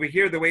 over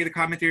here, the way the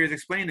commentators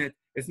explain it,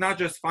 it's not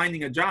just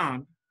finding a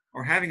job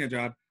or having a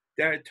job.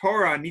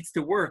 Torah needs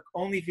to work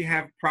only if you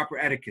have proper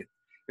etiquette.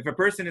 If a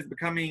person is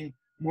becoming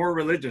more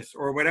religious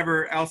or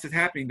whatever else is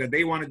happening, that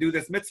they want to do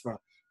this mitzvah,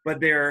 but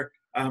they're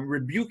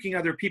rebuking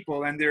other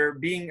people and they're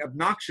being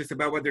obnoxious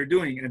about what they're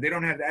doing, and they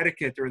don't have the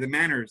etiquette or the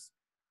manners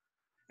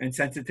and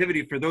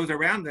sensitivity for those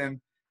around them,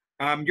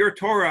 your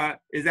Torah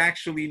is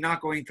actually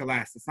not going to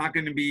last. It's not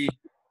going to be,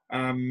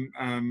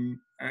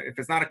 if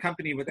it's not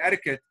accompanied with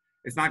etiquette,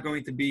 it's not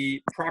going to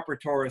be proper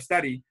Torah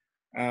study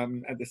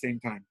at the same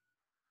time.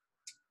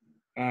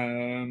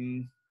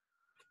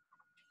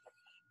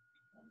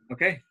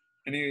 Okay,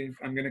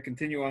 I'm going to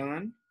continue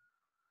on.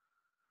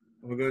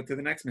 We'll go to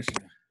the next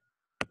Mishna.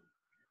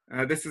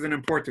 This is an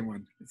important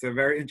one. It's a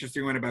very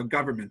interesting one about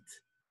government.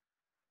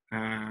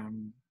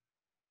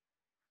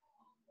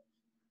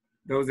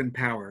 Those in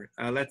power.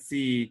 Let's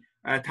see.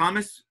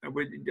 Thomas,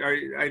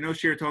 I know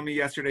Shira told me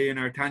yesterday in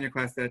our Tanya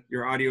class that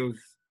your audio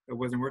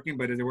wasn't working,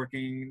 but is it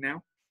working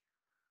now?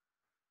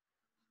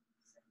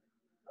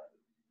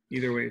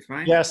 Either way is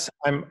fine. Yes,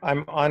 I'm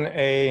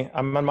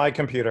on my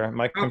computer.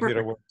 My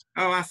computer works.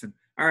 Oh, awesome.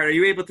 All right, are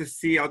you able to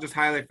see? I'll just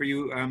highlight for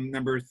you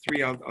number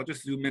 3. I'll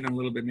just zoom in a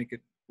little bit, make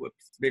it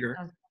bigger.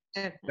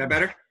 Is that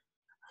better?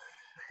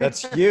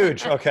 That's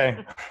huge. Okay.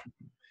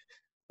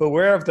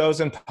 Beware of those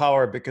in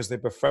power because they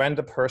befriend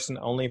a person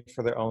only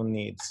for their own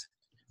needs.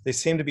 They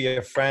seem to be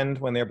a friend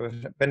when they're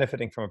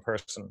benefiting from a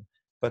person,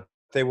 but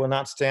they will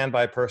not stand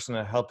by a person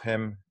and help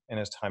him in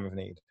his time of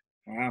need.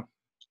 Wow.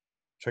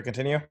 Should I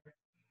continue?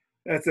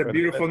 That's a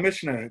beautiful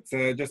Mishnah. It's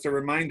just a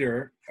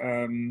reminder.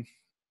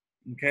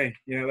 Okay,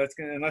 yeah,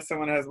 unless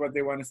someone has what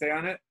they want to say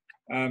on it.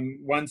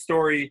 One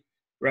story,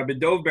 Rabbi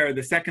Dovber,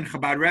 the second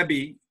Chabad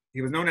Rebbe,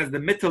 he was known as the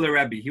Mittler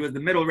Rebbe. He was the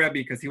middle Rebbe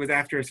because he was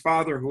after his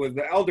father, who was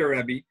the elder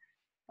Rebbe.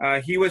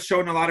 He was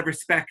shown a lot of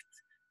respect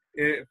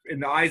in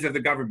the eyes of the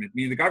government.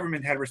 Meaning the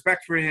government had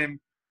respect for him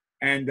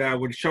and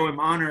would show him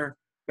honor,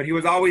 but he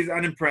was always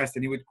unimpressed.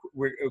 And he would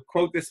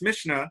quote this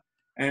Mishnah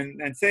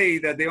and say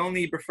that they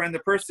only befriend a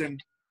person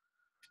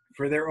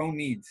for their own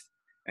needs.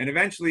 And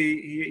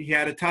eventually he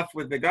had a tough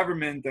with the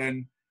government,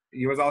 and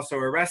he was also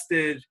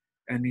arrested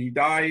and he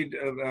died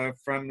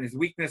from his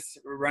weakness,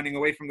 running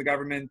away from the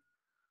government.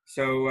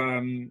 So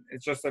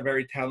it's just a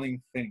very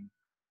telling thing.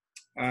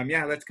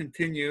 Yeah, let's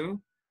continue.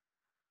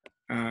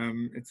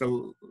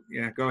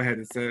 Go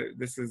ahead.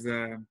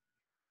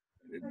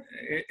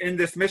 In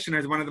this Mishna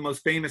is one of the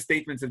most famous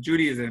statements of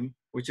Judaism,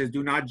 which is,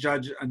 do not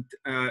judge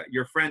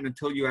your friend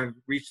until you have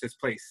reached this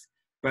place.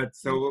 But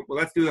so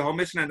let's do the whole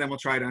Mishna, and then we'll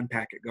try to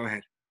unpack it. Go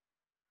ahead.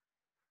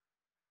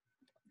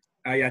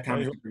 Yeah,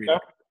 Thomas.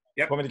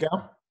 Yep. Want me to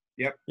go?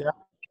 Yep. Yeah.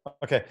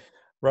 Okay.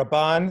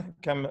 Rabban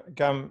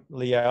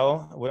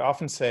Gamliel would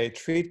often say,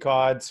 treat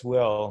God's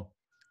will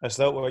as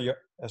though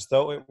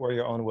it were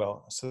your own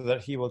will, so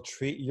that he will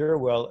treat your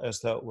will as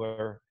though it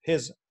were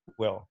his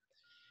will.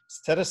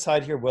 Set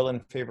aside your will in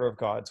favor of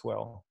God's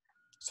will,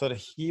 so that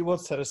he will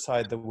set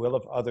aside the will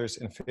of others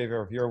in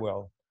favor of your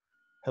will.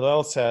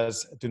 Hillel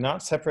says, do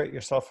not separate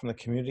yourself from the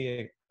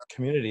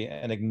community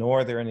and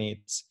ignore their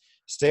needs.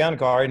 Stay on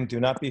guard and do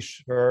not be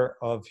sure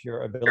of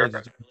your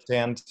ability to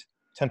withstand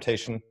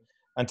temptation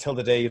until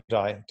the day you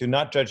die. Do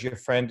not judge your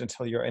friend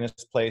until you're in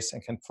his place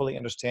and can fully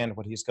understand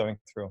what he's going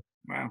through.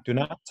 Wow. Do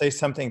not say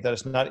something that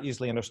is not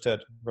easily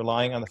understood,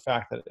 relying on the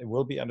fact that it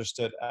will be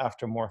understood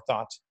after more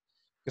thought,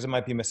 because it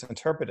might be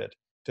misinterpreted.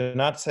 Do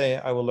not say,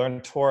 I will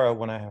learn Torah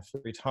when I have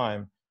free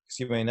time, because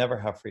you may never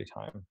have free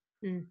time.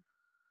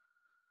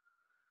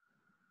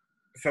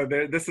 So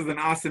this is an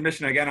awesome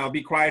Mishna. Again, I'll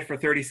be quiet for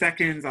 30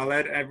 seconds. I'll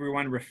let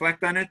everyone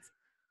reflect on it.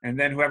 And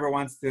then whoever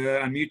wants to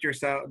unmute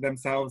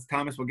themselves,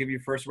 Thomas will give you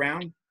first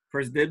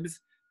dibs.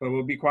 But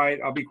we'll be quiet.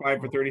 I'll be quiet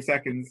for 30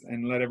 seconds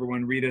and let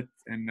everyone read it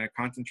and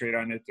concentrate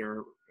on it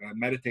or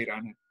meditate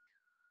on it.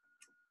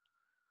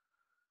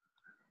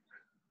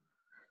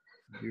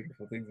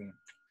 Beautiful things in it.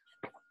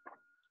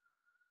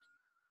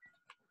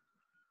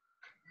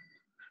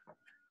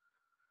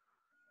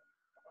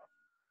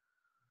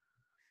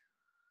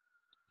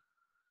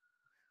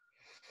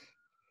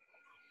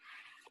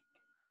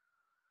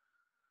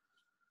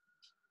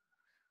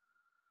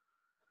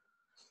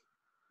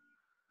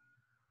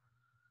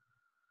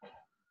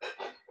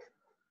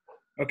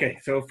 Okay,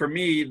 so for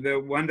me, the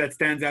one that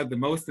stands out the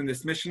most in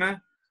this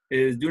Mishnah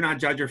is, do not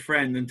judge your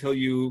friend until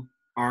you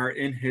are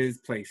in his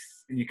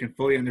place and you can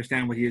fully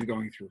understand what he is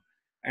going through.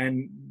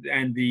 And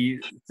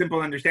the simple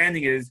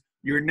understanding is,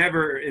 you're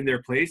never in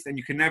their place and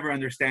you can never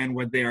understand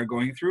what they are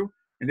going through,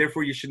 and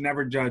therefore you should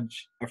never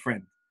judge a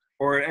friend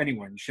or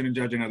anyone. You shouldn't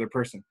judge another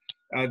person.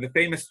 The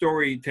famous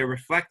story to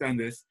reflect on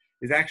this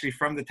is actually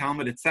from the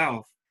Talmud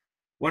itself.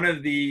 So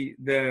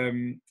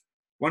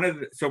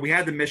we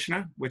had the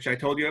Mishnah, which I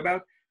told you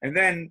about. And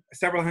then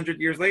several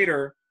hundred years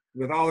later,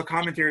 with all the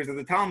commentaries of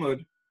the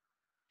Talmud,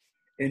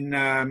 in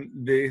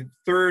the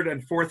 3rd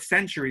and 4th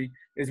century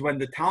is when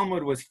the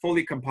Talmud was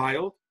fully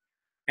compiled,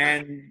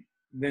 and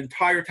the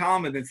entire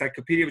Talmud, the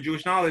Encyclopedia of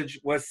Jewish Knowledge,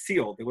 was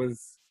sealed. It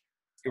was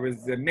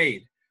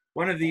made.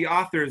 One of the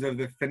authors of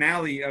the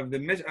finale of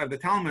the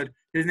Talmud,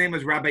 his name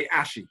was Rabbi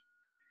Ashi,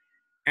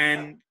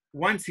 and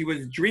once he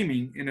was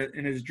dreaming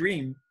in his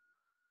dream,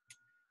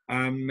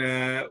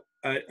 a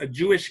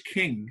Jewish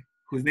king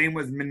whose name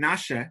was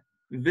Menashe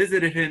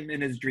visited him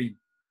in his dream.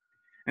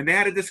 And they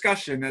had a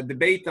discussion, a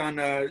debate on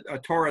a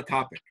Torah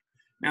topic.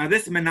 Now,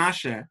 this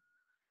Menashe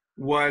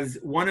was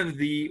one of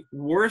the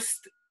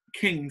worst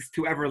kings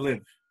to ever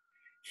live.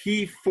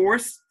 He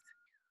forced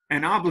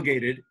and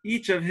obligated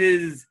each of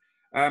his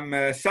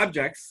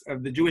subjects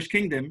of the Jewish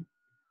kingdom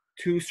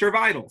to serve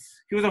idols.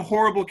 He was a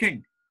horrible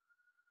king.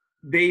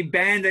 They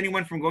banned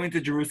anyone from going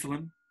to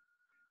Jerusalem.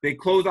 They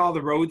closed all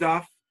the roads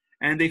off,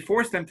 and they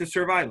forced them to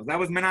serve idols. That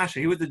was Menashe.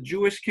 He was a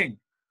Jewish king.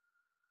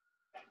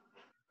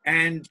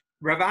 And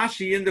Rav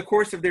Ashi, in the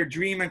course of their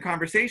dream and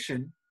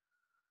conversation,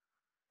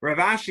 Rav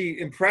Ashi,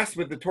 impressed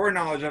with the Torah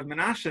knowledge of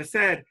Menashe,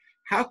 said,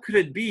 how could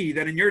it be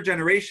that in your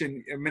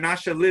generation,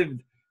 Menashe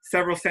lived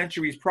several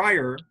centuries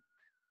prior,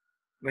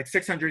 like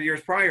 600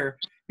 years prior,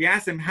 he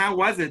asked him, how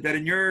was it that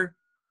in your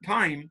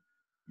time,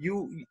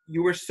 you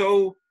were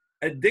so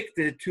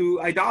addicted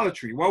to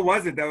idolatry? What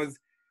was it that was,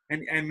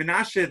 and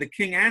Menashe, the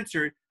king,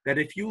 answered that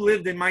if you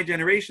lived in my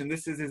generation,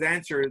 this is his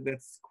answer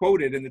that's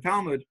quoted in the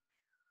Talmud,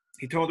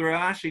 he told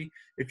Rav Ashi,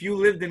 if you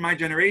lived in my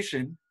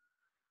generation,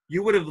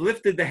 you would have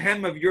lifted the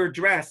hem of your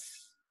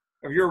dress,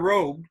 of your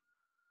robe,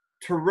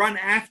 to run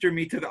after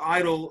me to the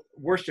idol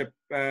worship,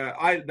 the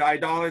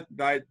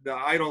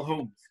idol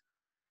homes.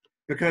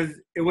 Because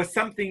it was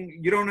something,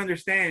 you don't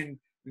understand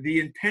the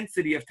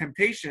intensity of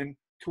temptation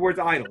towards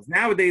idols.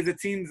 Nowadays, it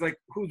seems like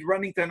who's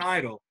running to an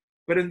idol?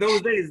 But in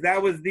those days,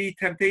 that was the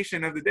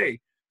temptation of the day.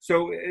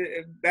 So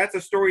that's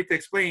a story to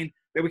explain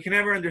that we can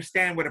never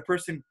understand what a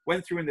person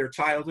went through in their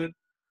childhood,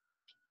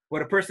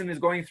 what a person is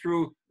going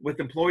through with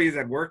employees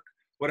at work,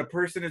 what a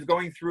person is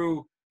going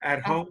through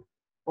at home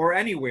or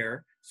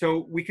anywhere.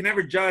 So we can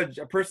never judge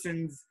a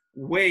person's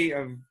way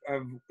of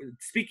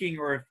speaking,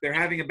 or if they're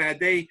having a bad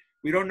day,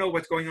 we don't know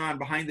what's going on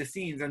behind the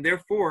scenes, and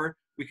therefore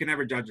we can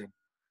never judge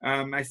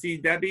them. I see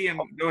Debbie, and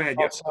go ahead.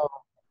 Yep.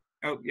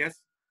 Oh,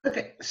 yes?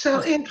 Okay,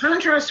 so in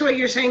contrast to what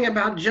you're saying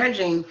about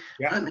judging,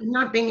 Yeah. and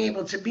not being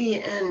able to be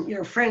in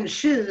your friend's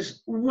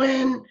shoes,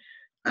 when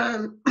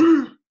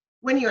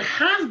when you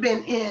have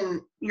been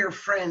in your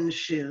friend's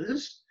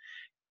shoes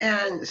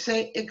and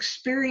say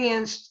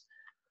experienced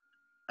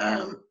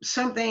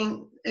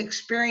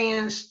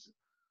experienced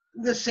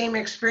the same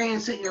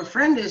experience that your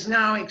friend is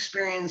now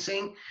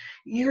experiencing,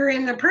 you're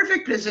in the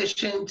perfect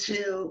position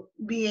to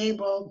be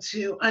able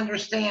to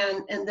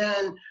understand and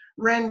then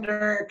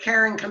render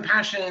care and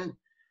compassion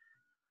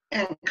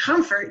and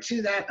comfort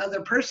to that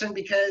other person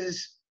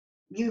because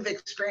you've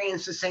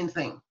experienced the same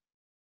thing.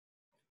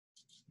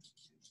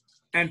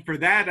 And for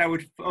that, I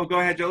would, oh,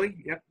 go ahead, Jolie.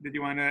 Yep. Did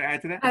you want to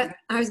add to that?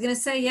 I was going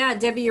to say, yeah,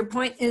 Debbie, your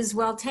point is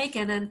well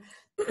taken. And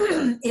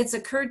it's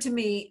occurred to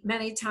me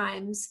many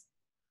times,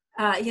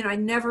 I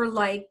never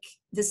like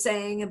the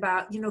saying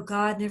about,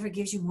 God never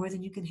gives you more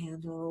than you can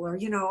handle, or,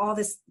 all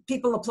this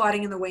people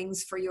applauding in the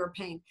wings for your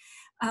pain.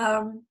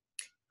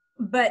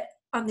 But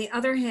on the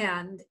other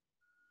hand,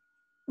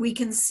 we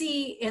can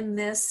see in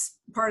this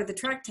part of the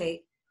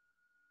tractate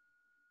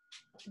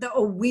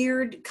a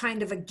weird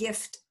kind of a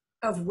gift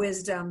of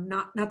wisdom,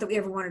 not that we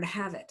ever wanted to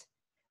have it,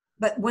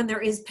 but when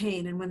there is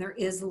pain and when there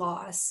is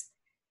loss,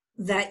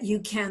 that you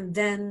can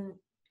then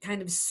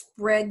kind of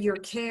spread your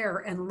care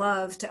and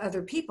love to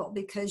other people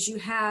because you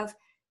have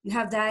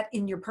that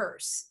in your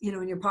purse,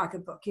 in your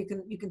pocketbook. You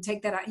can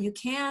take that out. You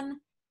can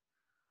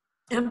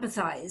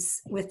empathize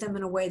with them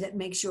in a way that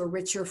makes you a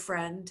richer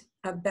friend,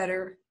 a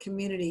better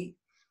community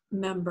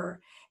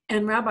member.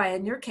 And Rabbi,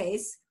 in your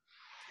case,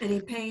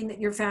 any pain that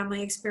your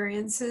family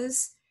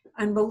experiences,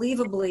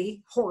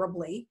 unbelievably,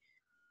 horribly,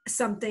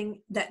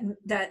 something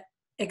that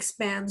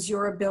expands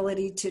your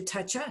ability to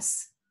touch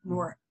us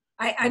more.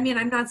 I mean,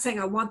 I'm not saying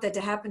I want that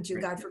to happen to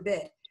you, God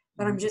forbid,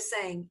 but I'm just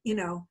saying,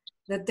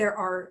 that there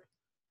are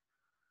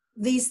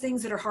these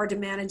things that are hard to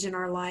manage in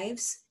our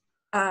lives.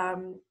 Add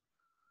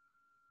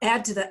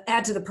to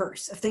the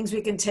purse of things we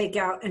can take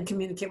out and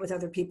communicate with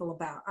other people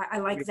about. I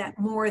like that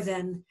more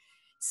than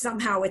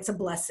somehow it's a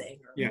blessing.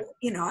 Or,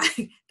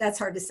 that's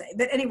hard to say.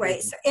 But anyway,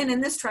 and in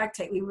this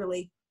tractate,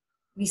 we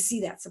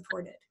see that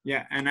supported.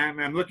 Yeah, and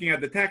I'm looking at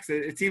the text.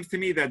 It seems to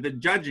me that the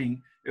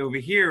judging over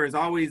here is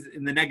always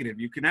in the negative.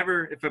 You can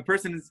never, if a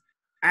person is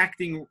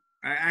acting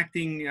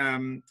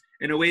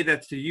in a way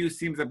that to you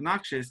seems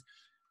obnoxious,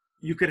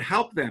 you could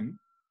help them,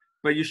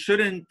 but you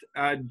shouldn't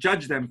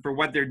judge them for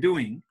what they're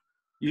doing.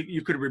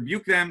 You could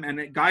rebuke them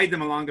and guide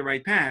them along the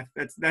right path.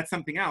 That's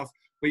something else.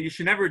 But you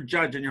should never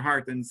judge in your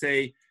heart and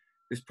say,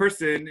 this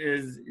person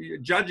is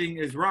judging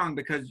is wrong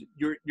because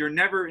you're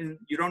never in,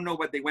 you don't know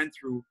what they went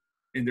through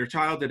in their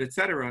childhood,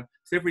 etc.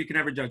 So therefore you can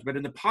never judge. But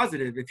in the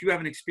positive, if you have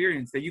an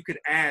experience that you could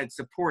add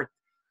support,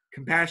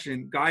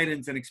 compassion,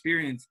 guidance, and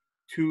experience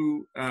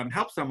to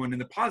help someone in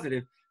the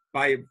positive,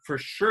 for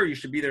sure you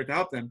should be there to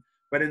help them.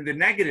 But in the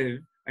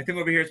negative, I think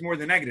over here it's more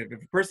the negative.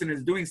 If a person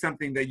is doing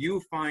something that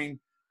you find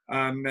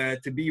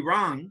to be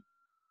wrong,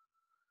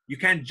 you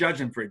can't judge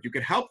them for it. You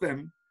could help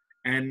them,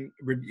 and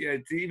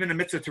it's even a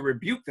mitzvah to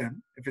rebuke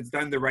them if it's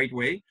done the right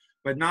way,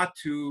 but not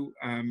to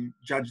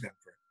judge them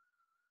for it.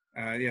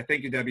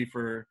 Thank you, Debbie,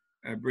 for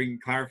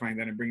clarifying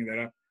that and bringing that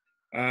up.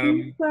 Can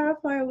you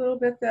clarify a little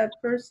bit that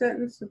first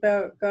sentence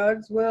about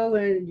God's will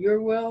and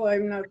your will?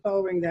 I'm not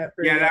following that.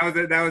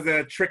 That was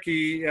a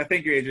tricky.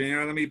 Thank you,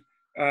 Adrian. Let me.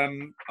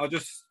 I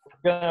was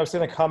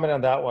going to comment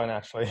on that one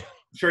actually.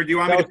 Sure. Do you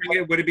want me to bring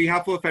it? Would it be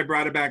helpful if I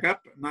brought it back up?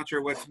 I'm not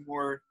sure what's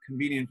more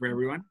convenient for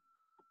everyone.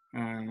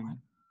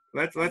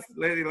 Let's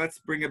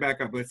bring it back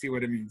up. Let's see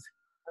what it means.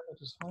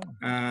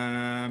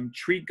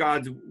 Treat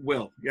God's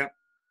will. Yep.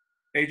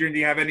 Adrian, do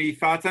you have any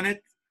thoughts on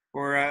it?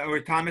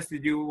 Or Thomas,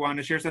 did you want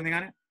to share something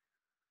on it?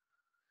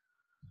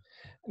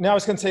 No, I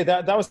was going to say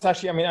that was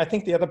actually, I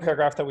think the other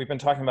paragraph that we've been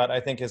talking about,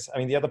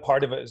 the other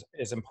part of it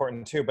is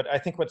important too. But I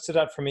think what stood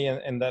out for me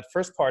in that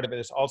first part of it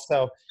is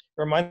also, it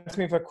reminds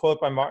me of a quote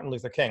by Martin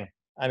Luther King.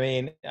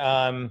 Just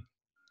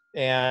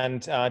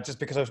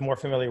because I was more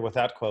familiar with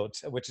that quote,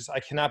 which is, I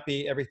cannot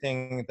be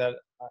everything that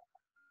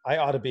I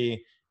ought to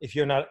be if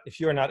you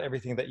are not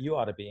everything that you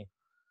ought to be.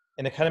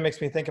 And it kind of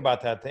makes me think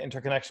about that, the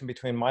interconnection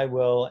between my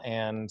will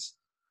and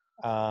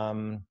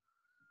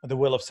the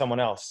will of someone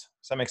else.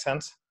 Does that make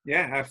sense?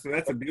 Yeah, absolutely.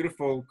 That's a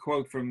beautiful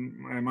quote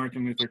from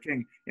Martin Luther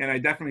King. And I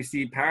definitely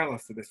see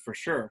parallels to this for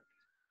sure.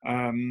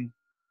 I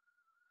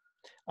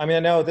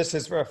know this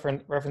is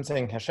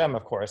referencing Hashem,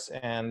 of course,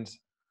 and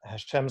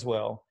Hashem's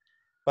will,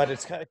 but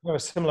it's kind of a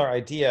similar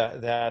idea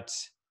that,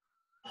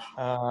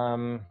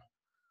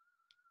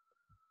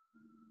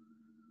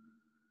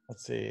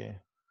 let's see.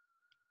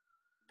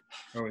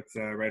 Oh, it's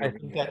right over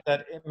here.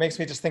 That it makes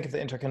me just think of the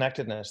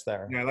interconnectedness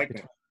there. Yeah, I like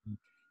that.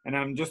 And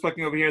I'm just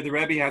looking over here. The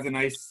Rebbe has a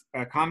nice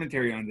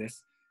commentary on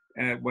this.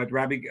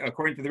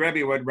 According to the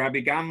Rebbe, what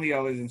Rabbi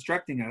Gamliel is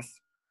instructing us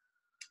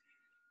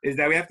is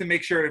that we have to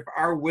make sure if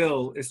our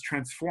will is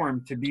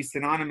transformed to be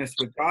synonymous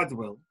with God's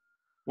will.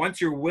 Once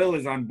your will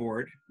is on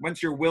board,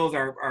 once your wills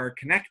are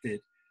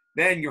connected,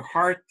 then your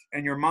heart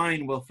and your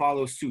mind will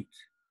follow suit.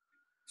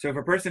 So if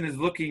a person is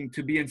looking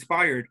to be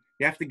inspired,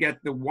 you have to get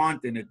the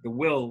want in it, the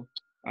will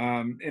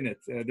in it.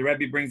 The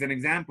Rebbe brings an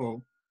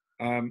example.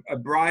 A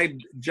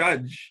bribed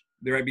judge,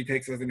 the Rebbe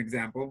takes as an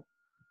example,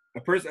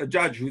 a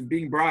judge who's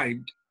being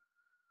bribed,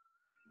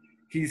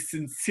 he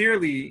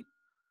sincerely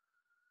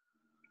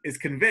is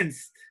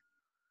convinced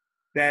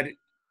that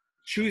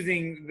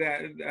choosing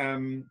that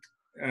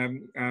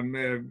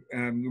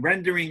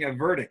rendering a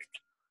verdict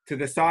to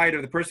the side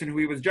of the person who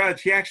he was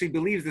judged, he actually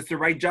believes it's the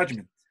right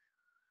judgment.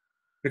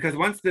 Because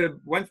once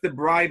the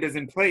bribe is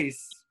in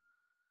place,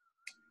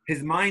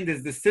 his mind,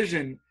 his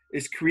decision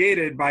is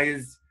created by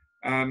his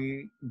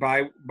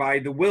by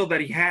the will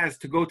that he has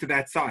to go to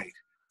that side.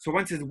 So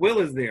once his will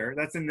is there,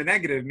 that's in the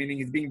negative, meaning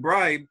he's being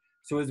bribed.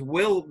 So his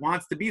will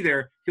wants to be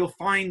there. He'll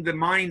find the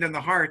mind and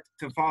the heart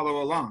to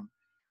follow along.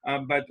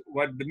 But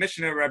what the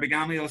Mishna, Rabbi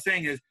Gamliel, is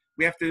saying is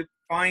we have to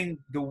find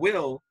the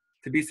will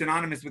to be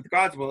synonymous with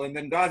God's will, and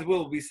then God's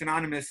will be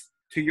synonymous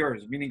to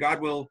yours, meaning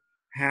God will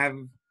have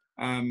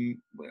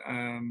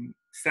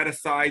set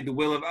aside the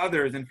will of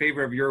others in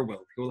favor of your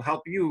will. He will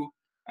help you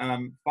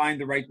find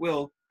the right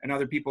will and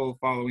other people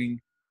following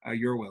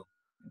your will.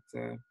 It's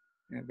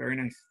very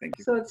nice. Thank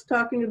you. So it's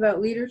talking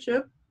about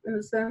leadership in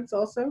a sense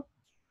also?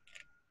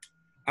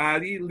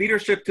 The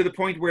leadership to the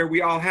point where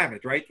we all have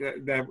it, right?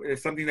 That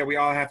is something that we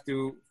all have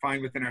to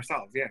find within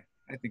ourselves. Yeah,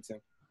 I think so.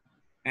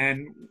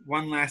 And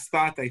one last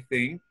thought, I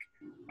think,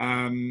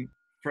 from,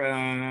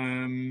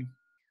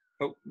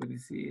 oh, let me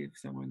see if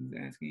someone's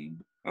asking.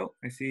 Oh,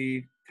 I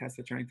see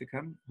Tessa trying to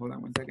come. Hold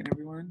on one second,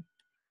 everyone.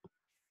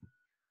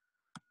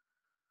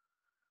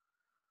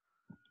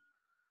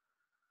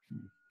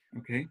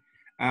 Okay.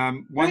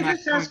 Can I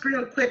just ask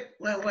real quick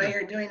while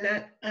you're doing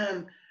that?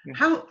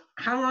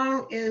 How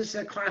long is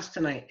the class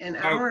tonight? An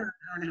hour? Or an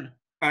hour and a half?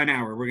 An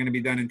hour. We're going to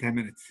be done in 10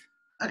 minutes.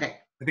 Okay.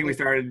 I think we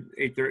started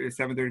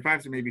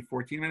 7:35, so maybe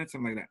 14 minutes,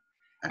 something like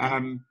that.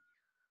 Okay.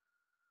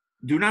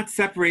 Do not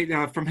separate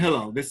from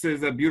Hillel. This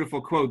is a beautiful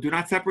quote. Do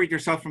not separate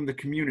yourself from the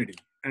community.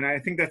 And I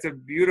think that's a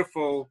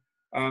beautiful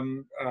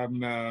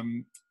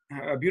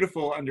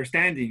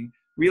understanding,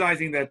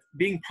 realizing that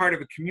being part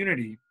of a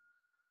community,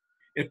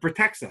 it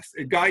protects us,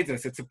 it guides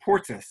us, it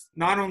supports us,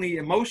 not only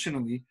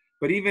emotionally,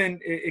 but even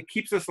it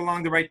keeps us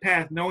along the right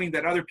path, knowing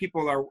that other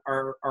people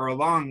are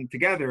along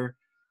together.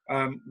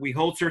 We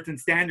hold certain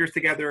standards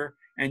together,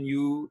 and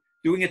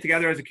doing it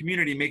together as a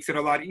community makes it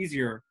a lot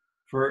easier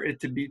for it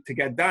to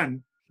get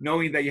done,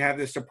 knowing that you have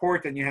the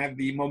support and you have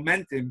the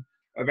momentum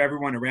of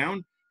everyone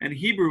around. And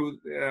Hebrew,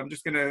 I'm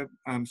just going to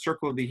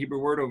circle the Hebrew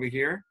word over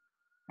here.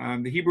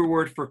 The Hebrew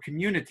word for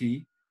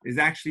community is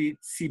actually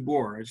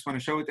tzibor. I just want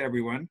to show it to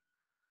everyone.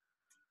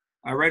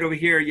 Right over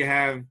here, you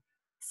have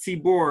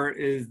tzibor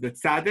is the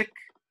tzaddik,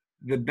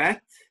 the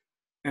bet,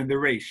 and the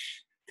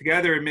resh.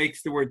 Together, it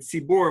makes the word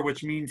tzibor,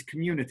 which means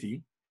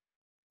community.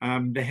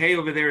 The hey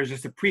over there is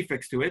just a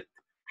prefix to it,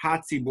 ha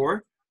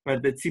tzibor,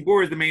 but the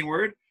tzibor is the main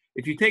word.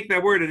 If you take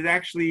that word, it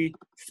actually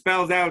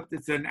spells out,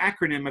 it's an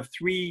acronym of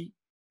 3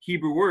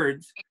 Hebrew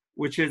words,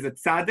 which is a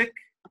tzaddik,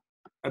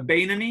 a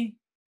beinani,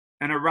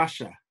 and a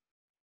rasha.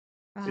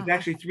 It's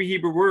actually 3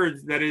 Hebrew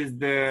words, that is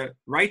the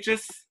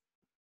righteous,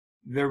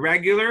 the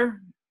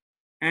regular,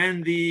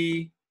 and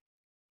the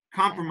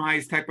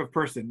compromised type of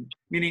person,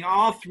 meaning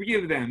all 3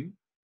 of them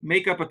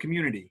make up a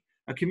community.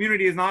 A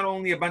community is not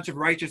only a bunch of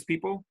righteous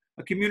people,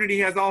 a community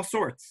has all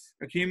sorts.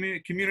 A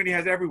community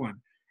has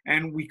everyone.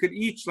 And we could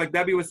each, like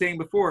Debbie was saying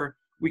before,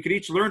 we could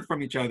each learn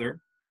from each other,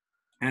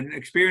 and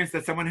experience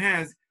that someone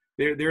has,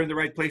 they're in the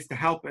right place to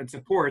help and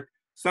support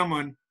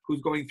someone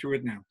who's going through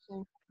it now.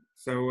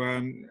 So,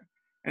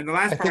 and the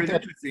last part is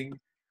interesting.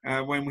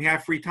 When we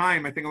have free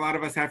time, I think a lot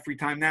of us have free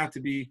time now to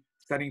be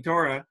studying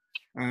Torah.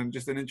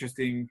 Just an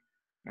interesting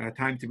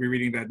time to be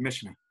reading that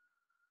Mishna.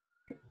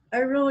 I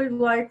really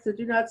like to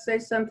do not say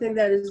something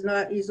that is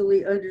not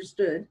easily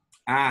understood.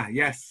 Ah,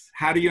 yes.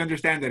 How do you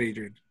understand that,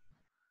 Adrian?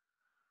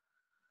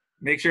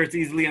 Make sure it's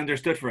easily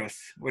understood for us.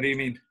 What do you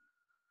mean?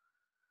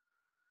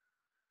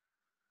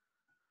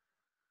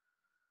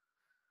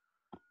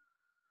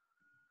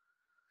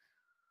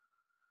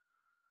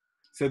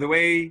 So the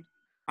way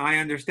I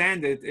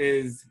understand it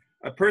is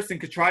a person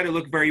could try to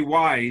look very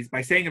wise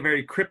by saying a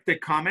very cryptic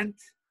comment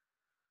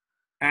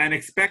and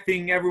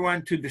expecting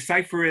everyone to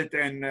decipher it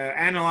and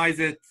analyze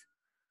it,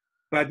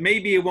 but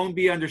maybe it won't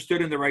be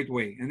understood in the right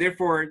way. And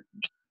therefore,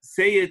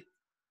 say it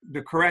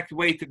the correct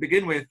way to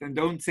begin with, and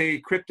don't say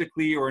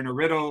cryptically or in a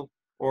riddle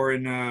or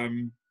in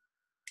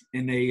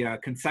a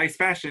concise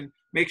fashion.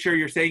 Make sure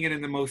you're saying it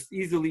in the most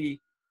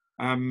easily,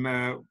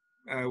 the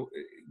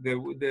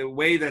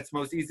way that's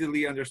most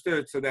easily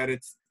understood, so that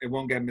it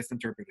won't get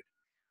misinterpreted.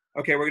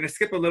 Okay, we're going to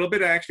skip a little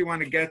bit. I actually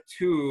want to get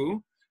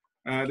to,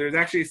 there's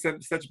actually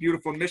such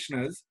beautiful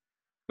Mishnas,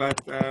 but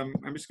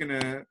I'm just going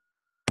to,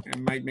 it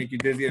might make you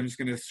dizzy. I'm just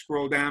going to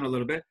scroll down a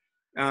little bit.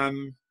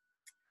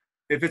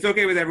 If it's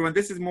okay with everyone,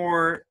 this is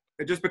more,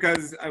 just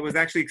because I was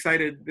actually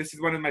excited, this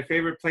is one of my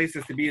favorite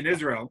places to be in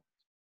Israel,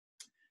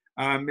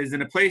 is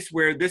in a place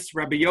where this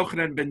Rabbi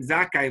Yochanan ben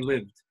Zakkai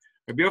lived.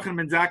 Rabbi Yochanan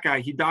ben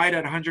Zakkai, he died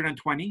at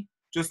 120,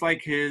 just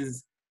like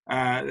his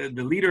the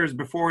leaders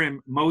before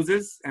him,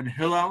 Moses and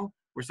Hillel,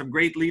 were some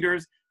great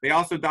leaders. They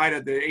also died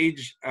at the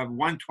age of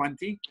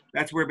 120.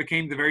 That's where it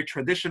became the very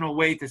traditional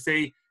way to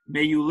say,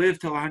 may you live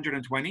till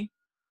 120.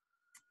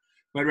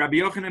 But Rabbi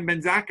Yochanan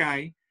ben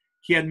Zakkai,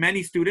 he had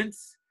many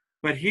students,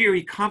 but here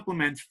he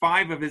compliments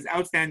 5 of his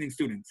outstanding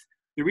students.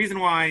 The reason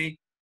why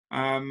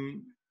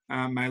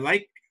I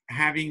like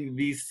having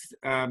this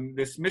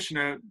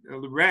Mishnah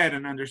read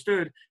and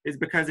understood is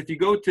because if you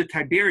go to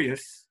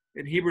Tiberias,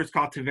 in Hebrew it's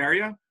called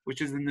Tiberia,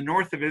 which is in the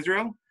north of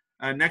Israel,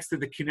 next to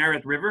the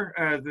Kinneret River,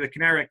 the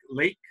Kinneret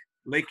Lake,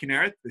 Lake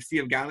Kinneret, the Sea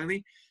of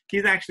Galilee.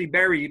 He's actually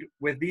buried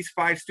with these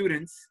 5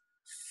 students.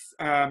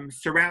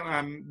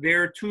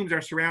 Their tombs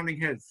are surrounding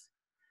his.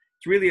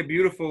 It's really a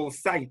beautiful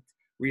sight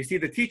where you see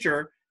the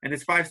teacher and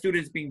his 5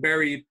 students being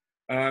buried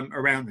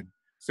around him.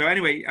 So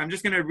anyway, I'm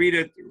just going to read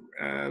it.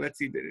 Let's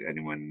see, did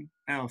anyone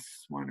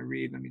else want to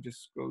read? Let me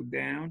just go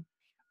down.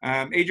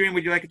 Adrian,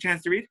 would you like a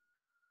chance to read?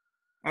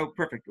 Oh,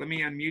 perfect. Let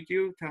me unmute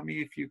you. Tell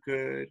me if you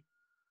could.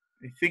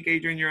 I think,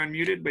 Adrian, you're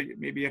unmuted, but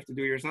maybe you have to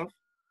do it yourself.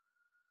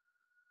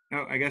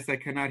 Oh, I guess I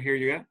cannot hear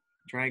you yet.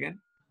 Try again.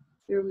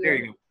 There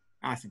you go.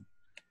 Awesome.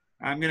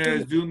 I'm going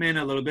to zoom in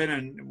a little bit,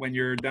 and when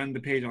you're done the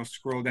page, I'll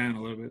scroll down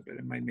a little bit, but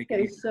it might make it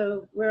easier.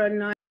 So we're on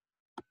 9.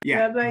 Yeah.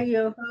 Rabbi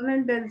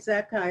Yochanan ben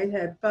Zakkai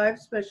had 5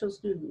 special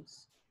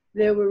students.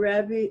 There were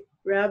Rabbi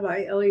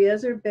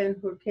Eliezer ben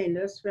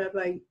Hyrcanus,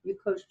 Rabbi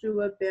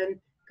Yehoshua ben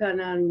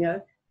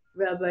Hananiah,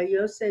 Rabbi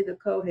Yosei the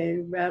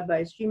Kohen,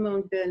 Rabbi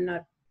Shimon ben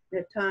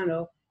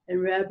Netanel,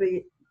 and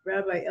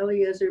Rabbi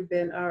Eliezer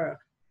ben Aruch.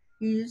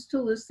 He used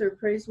to list their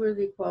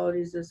praiseworthy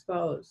qualities as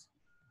follows.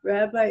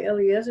 Rabbi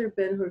Eliezer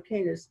ben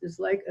Hyrcanus is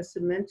like a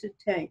cemented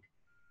tank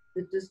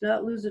that does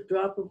not lose a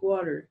drop of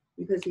water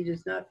because he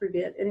does not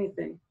forget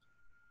anything.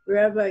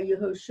 Rabbi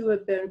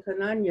Yehoshua ben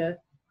Hananiah,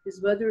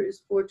 his mother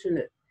is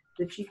fortunate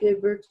that she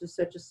gave birth to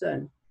such a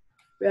son.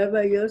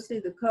 Rabbi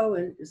Yosei the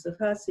Kohen is a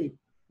chassid.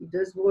 He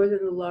does more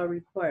than the law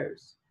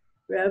requires.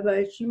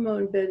 Rabbi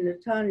Shimon ben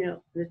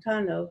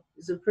Netanel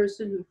is a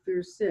person who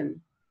fears sin.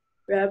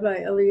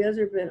 Rabbi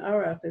Eliezer ben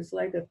Aruch is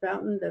like a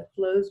fountain that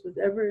flows with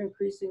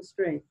ever-increasing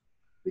strength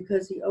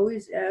because he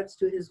always adds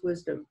to his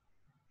wisdom.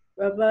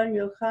 Rabban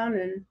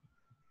Yochanan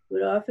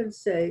would often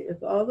say,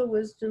 if all the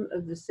wisdom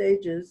of the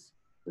sages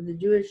of the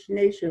Jewish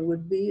nation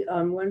would be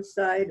on one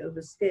side of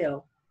a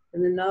scale,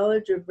 and the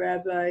knowledge of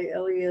Rabbi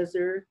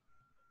Eliezer,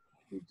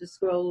 just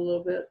scroll a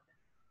little bit.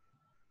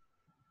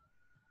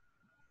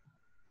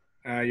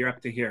 You're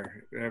up to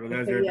here.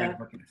 Okay, yeah.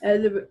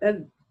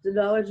 And the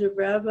knowledge of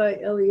Rabbi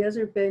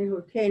Eliezer ben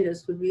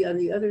Hyrcanus would be on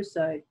the other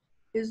side.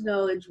 His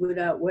knowledge would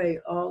outweigh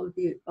all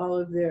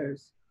of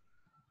theirs.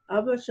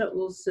 Abba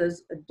Shaul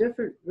says a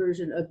different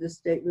version of this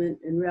statement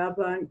in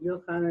Rabban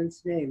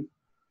Yochanan's name.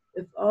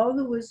 If all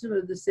the wisdom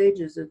of the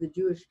sages of the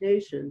Jewish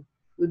nation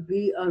would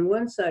be on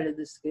one side of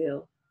the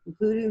scale,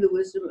 including the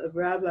wisdom of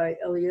Rabbi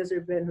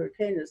Eliezer ben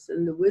Hyrcanus,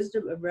 and the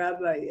wisdom of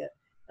Rabbi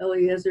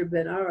Eliezer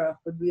ben Aruch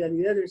would be on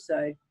the other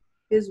side,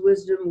 his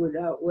wisdom would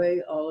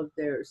outweigh all of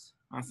theirs.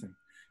 Awesome.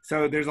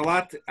 So there's a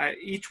lot.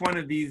 Each one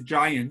of these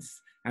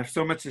giants have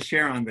so much to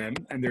share on them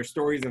and their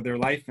stories of their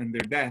life and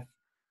their death.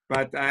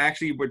 But I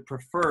actually would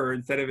prefer,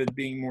 instead of it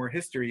being more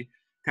history,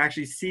 to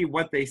actually see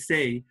what they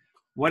say.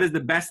 What is the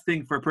best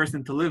thing for a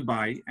person to live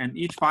by? And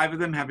each 5 of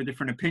them have a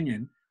different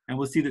opinion, and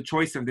we'll see the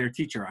choice of their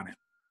teacher on it.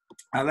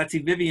 Let's see,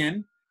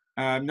 Vivian,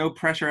 no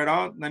pressure at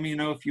all. Let me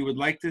know if you would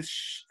like to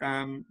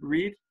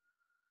read.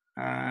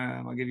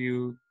 I'll give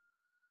you.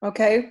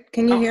 Okay,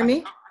 can you hear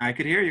me? I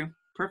could hear you.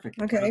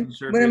 Perfect. Okay,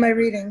 what am I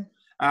reading?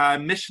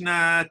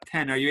 Mishna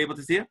 10, are you able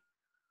to see it?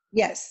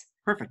 Yes.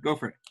 Perfect, go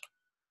for it.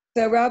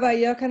 So Rabbi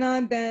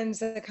Yochanan ben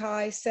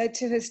Zakkai said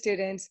to his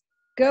students,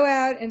 go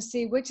out and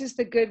see which is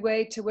the good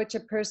way to which a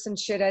person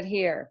should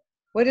adhere.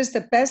 What is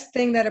the best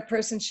thing that a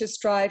person should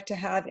strive to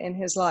have in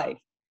his life?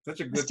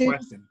 Such a good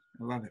question.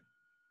 I love it.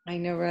 I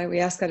know, right? We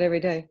ask that every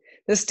day.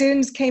 The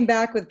students came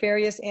back with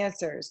various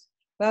answers.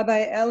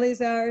 Rabbi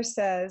Eliezer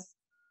says,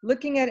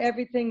 looking at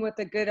everything with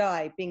a good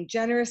eye, being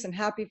generous and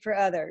happy for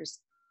others.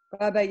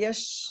 Rabbi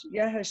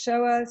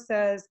Yehoshua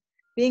says,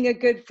 being a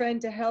good friend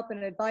to help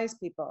and advise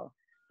people.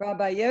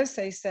 Rabbi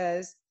Yosei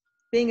says,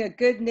 being a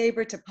good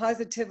neighbor to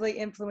positively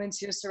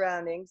influence your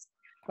surroundings.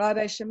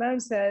 Rabbi Shimon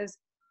says,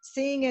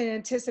 seeing and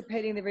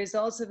anticipating the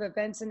results of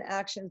events and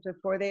actions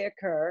before they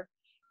occur.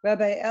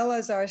 Rabbi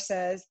Elazar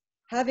says,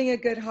 having a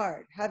good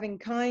heart, having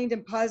kind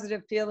and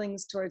positive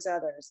feelings towards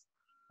others.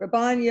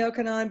 Rabban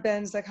Yochanan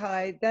ben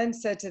Zakkai then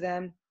said to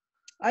them,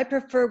 I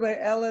prefer what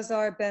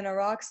Elazar ben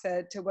Aruch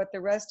said to what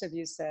the rest of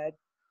you said,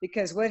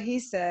 because what he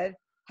said,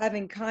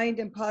 having kind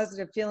and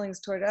positive feelings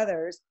toward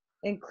others,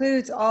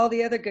 includes all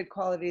the other good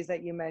qualities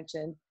that you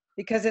mentioned,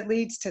 because it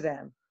leads to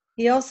them.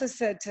 He also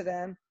said to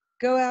them,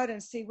 go out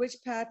and see which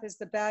path is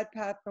the bad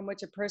path from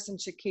which a person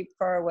should keep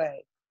far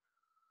away.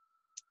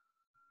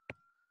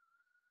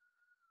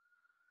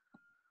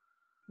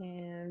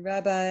 And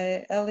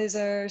Rabbi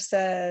Eliezer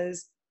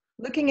says,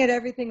 looking at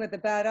everything with a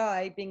bad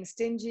eye, being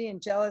stingy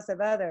and jealous of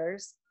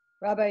others.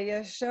 Rabbi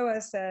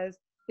Yehoshua says,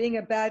 being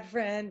a bad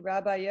friend.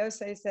 Rabbi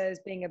Yosei says,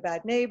 being a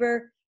bad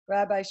neighbor.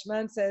 Rabbi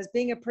Shimon says,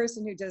 being a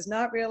person who does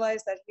not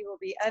realize that he will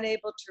be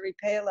unable to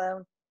repay a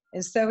loan,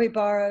 and so he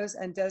borrows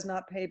and does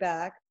not pay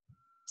back.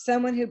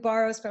 Someone who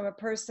borrows from a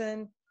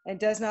person and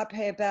does not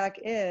pay it back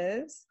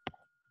is?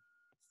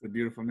 It's a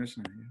beautiful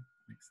Mishnah. Yeah.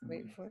 Makes sense.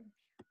 Wait for it.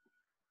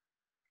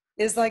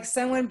 Is like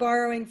someone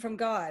borrowing from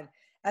God.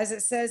 As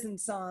it says in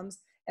Psalms,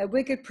 a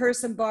wicked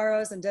person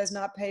borrows and does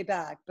not pay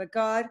back, but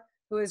God,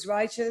 who is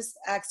righteous,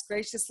 acts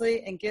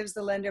graciously and gives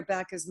the lender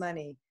back his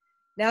money.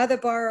 Now the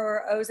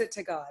borrower owes it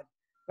to God.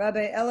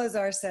 Rabbi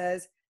Elazar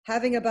says,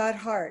 having a bad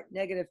heart,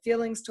 negative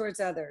feelings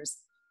towards others.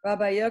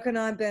 Rabbi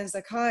Yochanan ben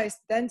Zakkai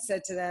then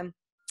said to them,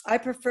 I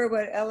prefer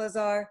what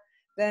Elazar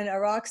ben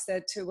Arak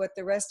said to what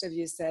the rest of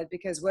you said,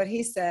 because what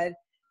he said,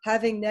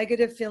 having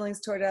negative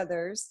feelings toward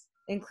others,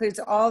 includes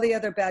all the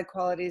other bad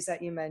qualities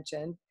that you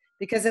mentioned,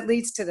 because it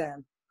leads to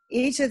them.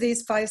 Each of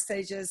these 5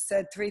 sages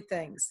said 3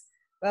 things.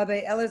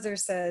 Rabbi Elazar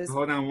says...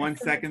 Hold on 1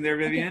 second there,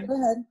 Vivian. Okay,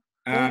 go ahead.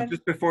 Go ahead.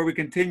 Just before we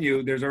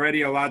continue, there's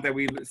already a lot that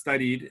we've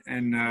studied,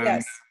 and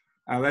Yes.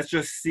 let's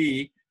just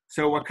see.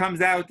 So what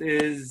comes out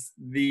is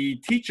the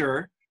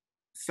teacher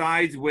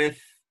sides with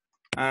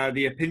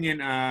the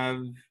opinion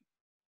of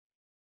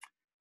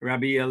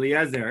Rabbi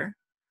Eliezer.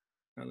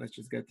 Let's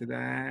just get to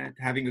that.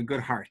 Having a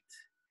good heart.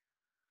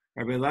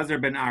 Rabbi Eliezer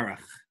ben Arach.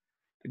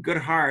 A good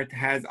heart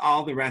has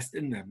all the rest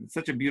in them. It's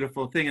such a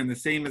beautiful thing. And the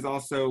same is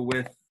also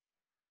with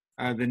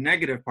the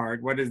negative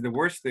part. What is the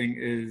worst thing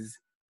is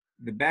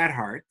the bad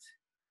heart.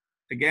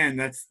 Again,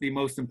 that's the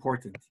most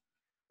important.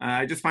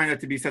 I just find that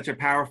to be such a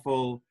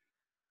powerful,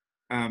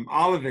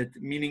 all of it,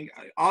 meaning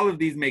all of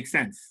these make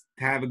sense.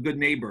 To have a good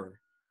neighbor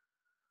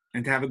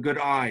and to have a good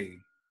eye.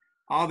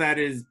 All that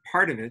is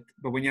part of it.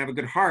 But when you have a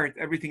good heart,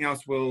 everything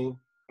else will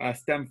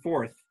stem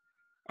forth.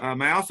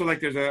 I also like,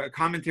 there's a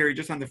commentary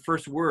just on the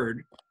first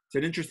word. It's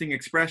an interesting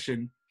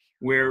expression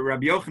where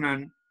Rabbi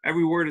Yochanan,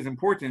 every word is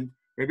important.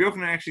 Rabbi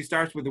Yochanan actually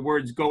starts with the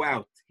words go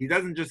out. He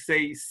doesn't just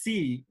say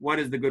see what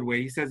is the good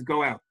way. He says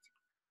go out.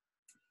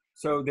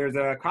 So there's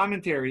a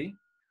commentary.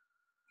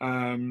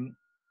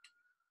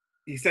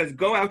 He says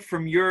go out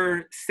from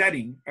your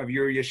setting of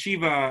your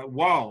yeshiva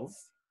walls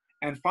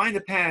and find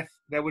a path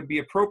that would be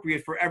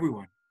appropriate for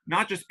everyone,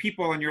 not just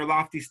people on your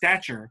lofty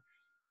stature.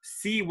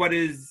 See what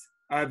is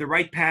the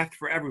right path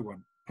for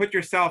everyone. Put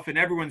yourself in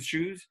everyone's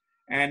shoes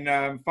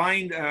and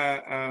find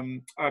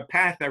a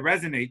path that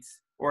resonates,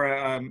 or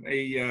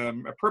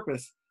a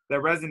purpose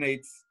that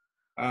resonates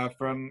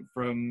from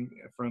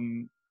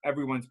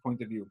everyone's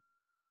point of view.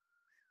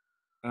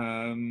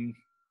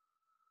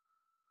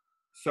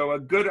 So a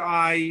good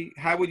eye,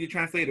 how would you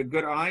translate a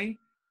good eye?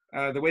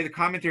 The way the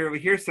commentary over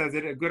here says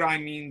it, a good eye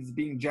means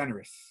being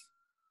generous.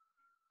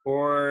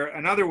 Or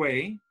another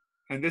way,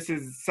 and this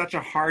is such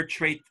a hard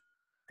trait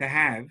to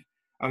have.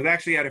 I was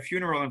actually at a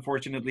funeral,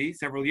 unfortunately,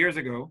 several years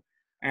ago,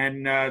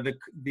 and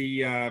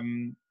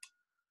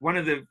one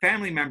of the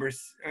family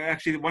members,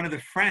 actually one of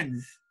the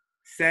friends,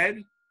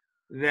 said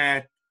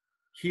that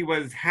he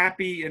was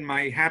happy in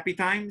my happy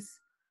times,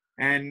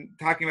 and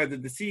talking about the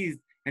deceased,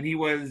 and he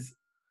was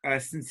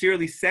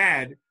sincerely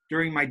sad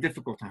during my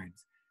difficult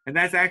times. And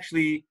that's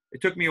actually,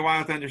 it took me a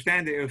while to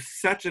understand it. It was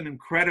such an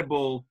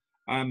incredible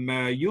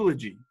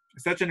eulogy,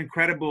 such an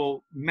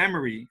incredible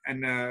memory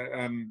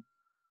and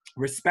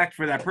respect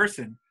for that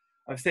person,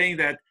 of saying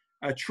that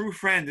a true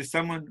friend is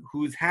someone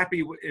who's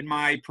happy in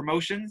my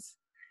promotions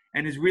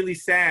and is really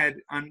sad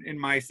in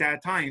my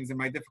sad times, in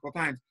my difficult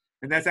times.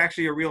 And that's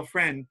actually a real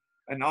friend.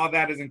 And all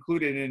that is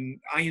included in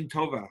Ayin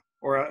Tova,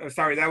 or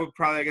sorry, that would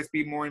probably, I guess,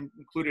 be more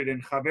included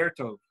in Chaver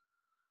Tov.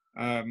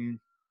 I'm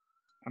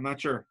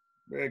not sure.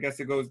 I guess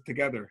it goes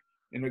together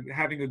in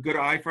having a good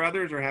eye for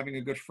others or having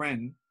a good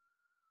friend.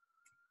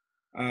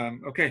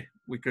 Okay,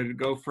 we could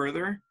go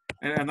further,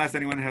 unless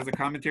anyone has a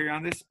commentary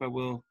on this, but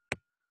we'll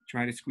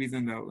try to squeeze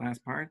in the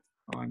last part.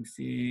 Oh, I'm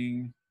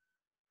seeing,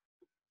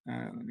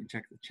 let me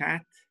check the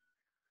chat.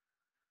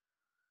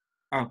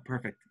 Oh,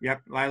 perfect.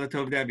 Yep, Lila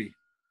Tov Debbie.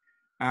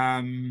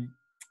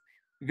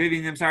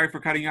 Vivian, I'm sorry for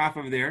cutting you off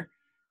over there.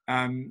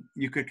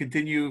 You could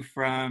continue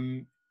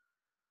from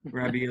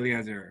Rabbi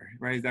Eliezer,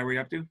 right? Is that where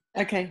you're up to?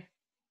 Okay.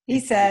 He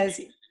says,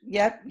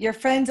 yep, your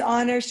friend's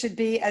honor should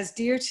be as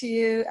dear to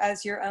you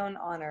as your own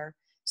honor.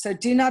 So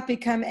do not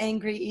become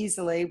angry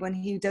easily when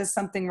he does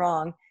something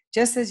wrong,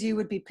 just as you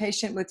would be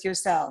patient with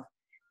yourself.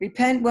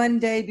 Repent one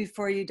day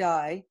before you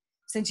die.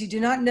 Since you do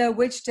not know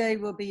which day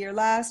will be your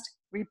last,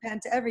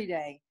 repent every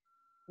day.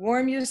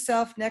 Warm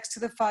yourself next to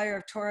the fire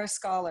of Torah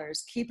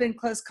scholars. Keep in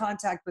close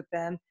contact with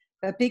them,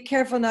 but be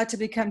careful not to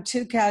become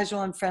too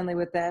casual and friendly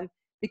with them,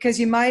 because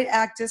you might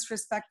act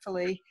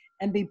disrespectfully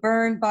and be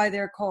burned by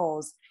their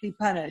coals, be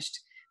punished,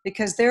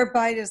 because their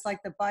bite is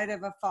like the bite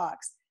of a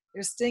fox.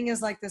 Their sting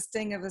is like the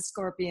sting of a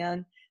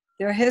scorpion.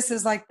 Their hiss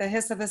is like the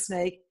hiss of a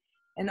snake,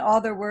 and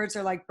all their words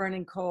are like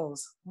burning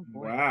coals. Oh,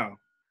 boy. Wow.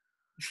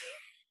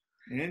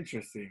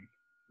 Interesting.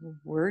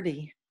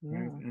 Wordy. Yeah.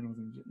 Animals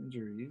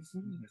injuries.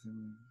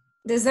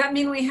 Does that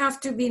mean we have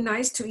to be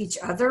nice to each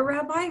other,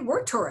 Rabbi?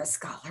 We're Torah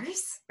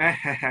scholars.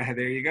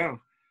 There you go.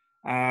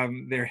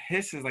 Their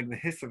hiss is like the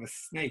hiss of a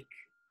snake.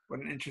 What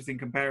an interesting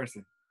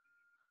comparison.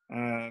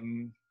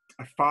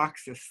 A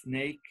fox, a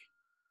snake.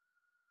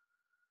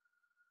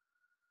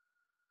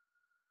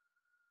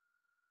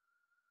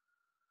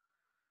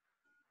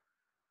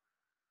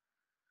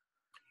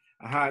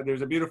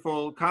 There's a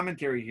beautiful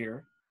commentary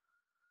here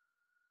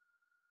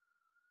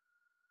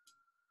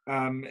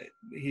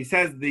he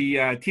says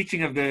the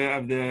teaching of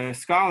the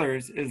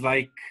scholars is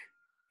like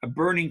a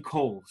burning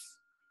coals.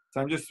 So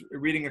I'm just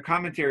reading a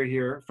commentary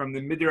here from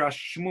the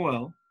Midrash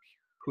Shmuel,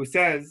 who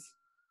says,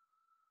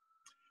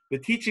 the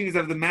teachings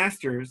of the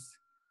masters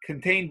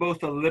contain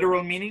both a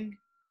literal meaning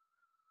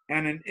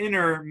and an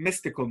inner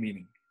mystical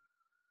meaning.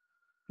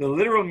 The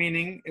literal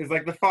meaning is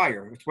like the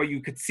fire. It's what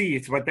you could see.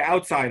 It's what the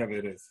outside of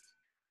it is.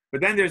 But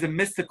then there's a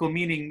mystical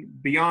meaning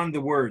beyond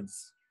the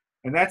words.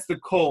 And that's the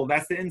coal.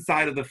 That's the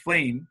inside of the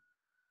flame.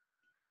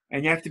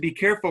 And you have to be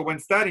careful when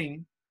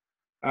studying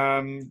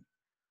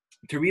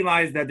to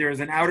realize that there's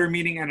an outer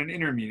meaning and an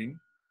inner meaning.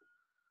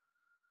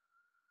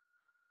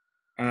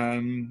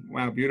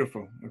 Wow,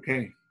 beautiful.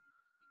 Okay.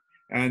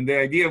 And the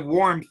idea of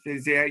warmth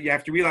is you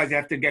have to realize you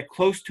have to get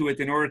close to it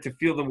in order to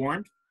feel the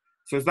warmth.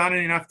 So it's not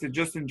enough to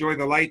just enjoy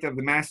the light of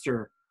the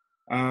master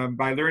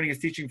by learning his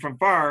teaching from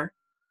far.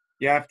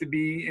 You have to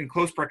be in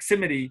close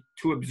proximity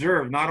to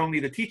observe not only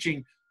the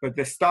teaching, but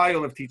the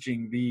style of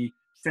teaching, the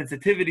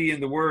sensitivity in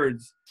the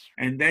words,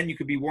 and then you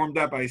could be warmed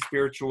up by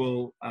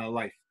spiritual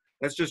life.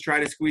 Let's just try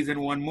to squeeze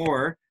in one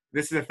more.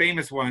 This is a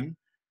famous one.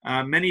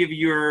 Many of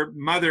your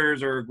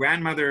mothers or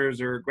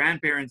grandmothers or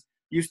grandparents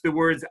used the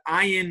words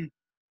ayin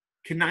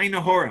k'nai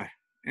nahora.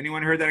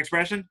 Anyone heard that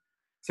expression?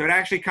 So it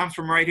actually comes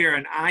from right here.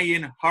 An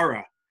ayin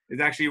hara is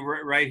actually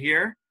right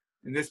here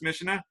in this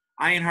Mishnah.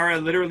 Ayin hara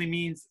literally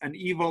means an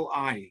evil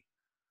eye.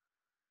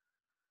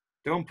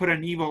 Don't put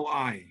an evil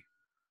eye.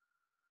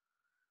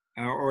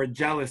 Or a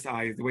jealous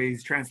eye is the way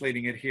he's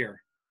translating it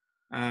here.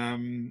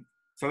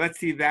 So let's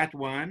see that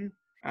one.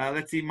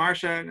 Let's see,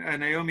 Marcia,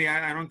 Naomi,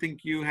 I don't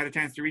think you had a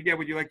chance to read yet.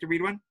 Would you like to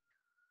read one?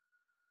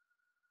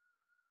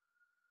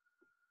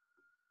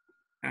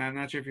 I'm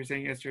not sure if you're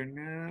saying yes or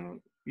no.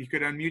 You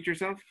could unmute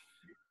yourself.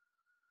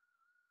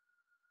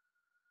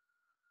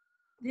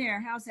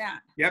 There, how's that?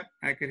 Yep,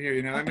 I could hear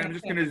you now. Okay, I'm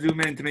just going to zoom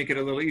in to make it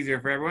a little easier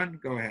for everyone.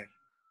 Go ahead.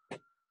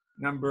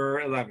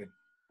 Number 11.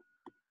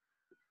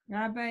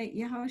 Rabbi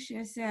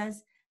Yehoshua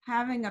says,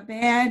 having a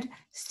bad,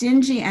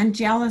 stingy, and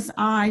jealous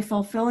eye,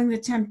 fulfilling the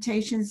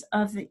temptations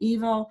of the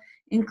evil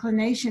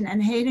inclination,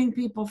 and hating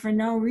people for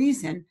no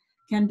reason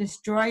can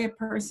destroy a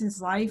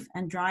person's life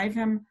and drive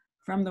him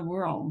from the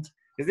world.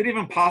 Is it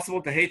even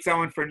possible to hate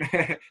someone for...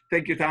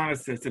 Thank you,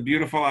 Thomas. It's a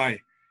beautiful eye.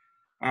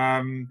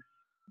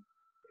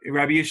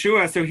 Rabbi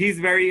Yeshua, so he's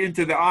very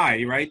into the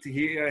eye, right?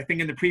 I think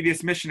in the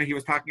previous Mishnah, he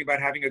was talking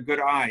about having a good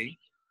eye.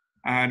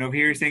 And over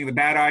here, he's saying the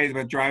bad eye is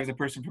what drives a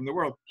person from the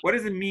world. What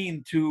does it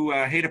mean to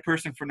hate a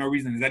person for no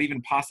reason? Is that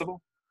even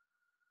possible?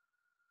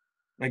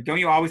 Like, don't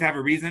you always have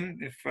a reason?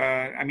 If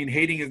I mean,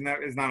 hating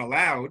is not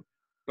allowed,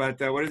 but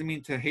what does it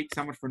mean to hate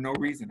someone for no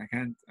reason? I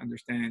can't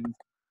understand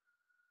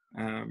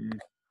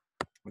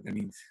what that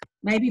means.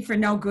 Maybe for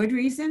no good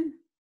reason?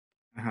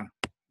 Uh-huh.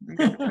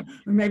 Okay.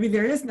 Or maybe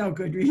there is no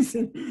good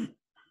reason.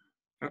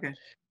 Okay.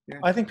 Yeah.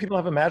 I think people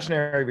have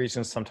imaginary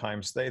reasons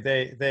sometimes.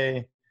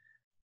 They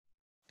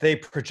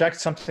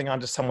project something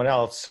onto someone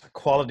else,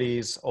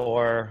 qualities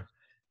or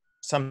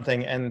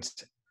something, and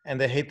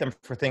they hate them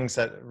for things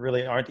that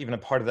really aren't even a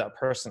part of that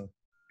person.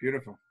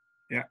 Beautiful.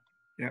 Yeah.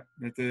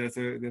 That's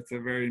a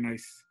very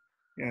nice.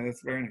 Yeah,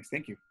 that's very nice.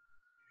 Thank you.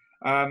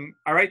 All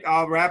right,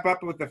 I'll wrap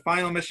up with the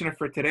final Mishnah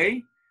for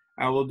today.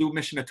 We'll do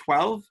Mishnah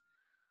 12,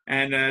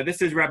 and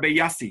this is Rabbi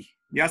Yassi.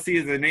 Yassi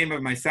is the name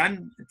of my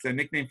son. It's a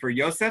nickname for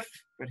Yosef,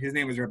 but his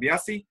name is Rabbi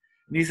Yassi.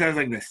 And he says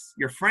like this: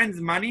 your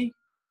friend's money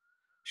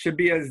should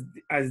be as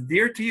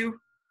dear to you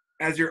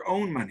as your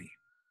own money.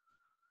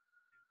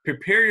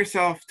 Prepare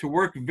yourself to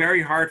work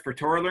very hard for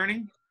Torah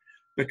learning,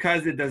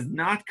 because it does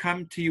not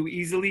come to you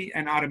easily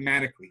and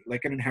automatically,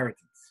 like an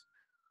inheritance.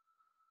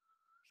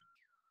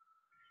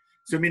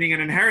 So meaning an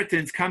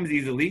inheritance comes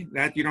easily,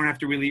 that you don't have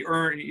to really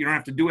earn, you don't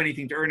have to do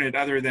anything to earn it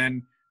other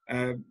than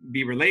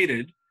be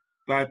related.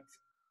 But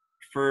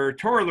for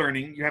Torah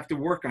learning, you have to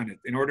work on it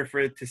in order for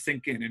it to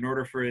sink in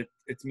order for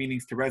its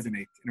meanings to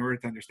resonate, in order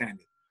to understand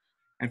it.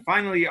 And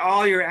finally,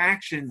 all your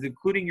actions,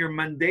 including your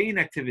mundane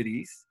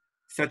activities,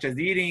 such as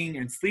eating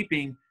and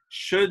sleeping,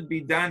 should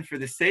be done for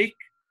the sake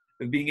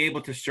of being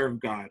able to serve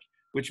God,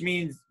 which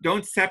means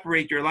don't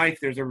separate your life.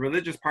 There's a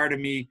religious part of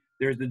me,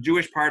 there's the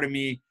Jewish part of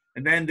me,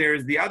 and then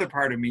there's the other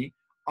part of me.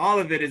 All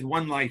of it is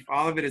one life.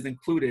 All of it is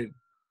included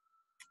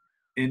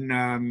in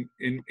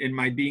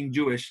my being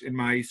Jewish, in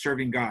my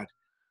serving God.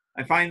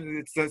 I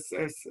find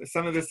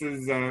some of this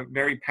is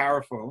very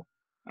powerful.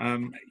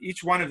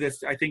 Each one of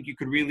this, I think you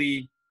could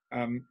really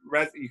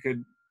you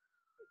could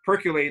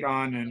percolate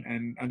on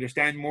and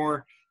understand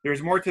more.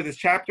 There's more to this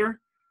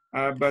chapter,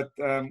 but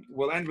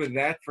we'll end with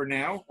that for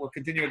now. We'll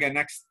continue again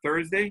next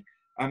Thursday.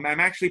 I'm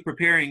actually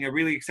preparing a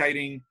really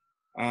exciting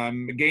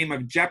game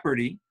of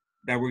Jeopardy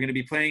that we're going to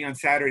be playing on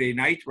Saturday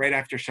night, right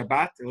after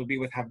Shabbat. It'll be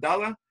with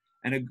Havdalah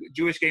and a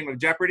Jewish game of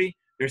Jeopardy.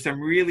 There's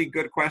some really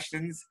good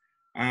questions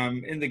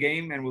in the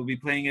game, and we'll be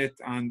playing it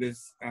on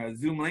this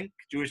Zoom link,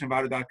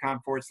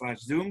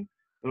 jewishnevada.com/Zoom.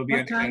 It'll be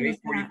at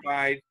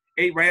 8:45,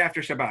 right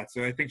after Shabbat.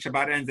 So I think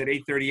Shabbat ends at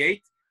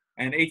 8:38,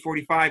 and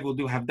 8:45 we'll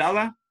do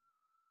Havdalah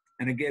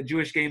and a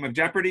Jewish game of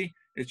Jeopardy.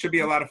 It should be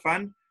a lot of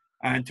fun.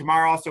 And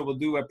tomorrow also we'll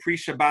do a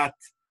pre-Shabbat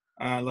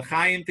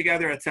l'chaim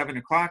together at 7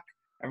 o'clock.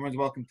 Everyone's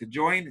welcome to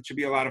join. It should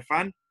be a lot of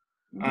fun.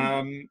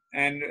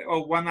 And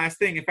one last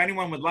thing, if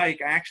anyone would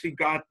like, I actually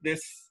got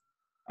this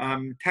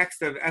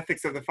text of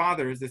Ethics of the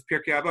Fathers, this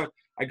Pirkei Avot.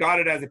 I got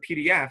it as a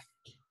PDF.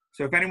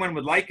 So if anyone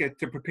would like it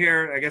to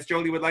prepare, I guess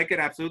Jolie would like it,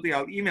 absolutely.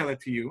 I'll email it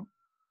to you.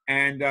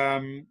 And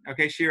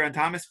okay, Shira and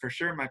Thomas, for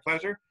sure, my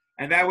pleasure.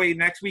 And that way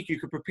next week you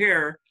could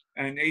prepare,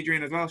 and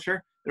Adrian as well,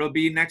 sure. It'll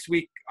be next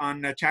week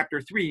on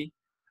chapter 3.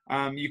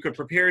 You could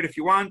prepare it if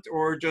you want,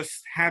 or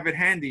just have it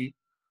handy.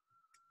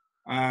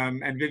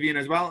 And Vivian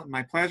as well,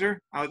 my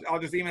pleasure. I'll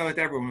just email it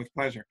to everyone with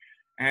pleasure.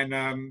 And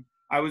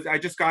I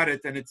just got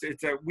it, and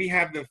we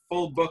have the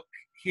full book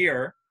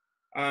here.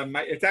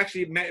 It's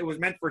actually it was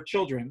meant for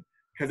children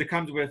because it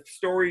comes with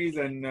stories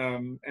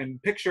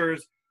and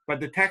pictures, but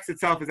the text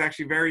itself is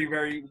actually very,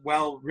 very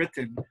well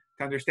written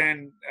to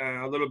understand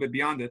a little bit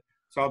beyond it.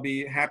 So I'll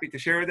be happy to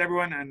share with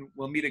everyone, and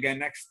we'll meet again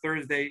next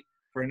Thursday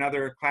for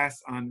another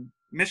class on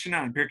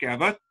Mishna and Pirkei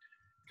Avot.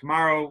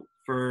 Tomorrow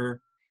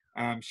for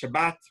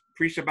Shabbat,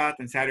 pre-Shabbat,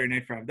 and Saturday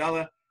night for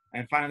Havdalah.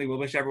 And finally, we'll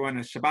wish everyone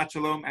a Shabbat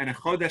Shalom and a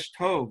Chodesh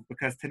Tov,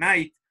 because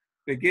tonight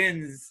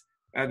begins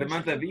the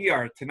month of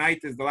Iyar.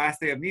 Tonight is the last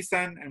day of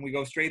Nisan, and we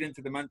go straight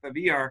into the month of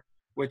Iyar,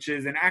 which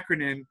is an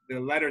acronym. The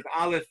letters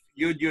Aleph,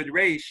 Yud, Yud,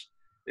 Reish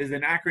is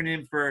an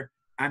acronym for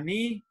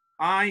Ani,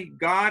 I,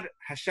 God,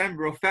 Hashem,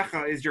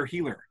 Rofecha is your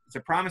healer. It's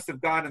a promise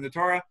of God in the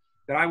Torah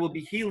that I will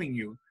be healing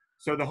you.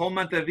 So the whole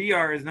month of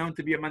Iyar is known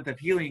to be a month of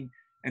healing,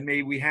 and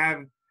may we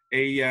have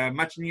a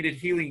much needed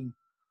healing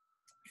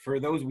for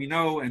those we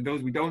know and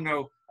those we don't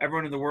know.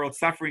 Everyone in the world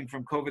suffering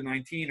from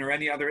COVID-19 or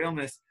any other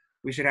illness,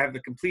 we should have the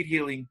complete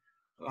healing,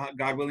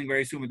 God willing,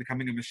 very soon with the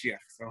coming of Mashiach.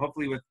 So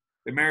hopefully with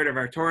the merit of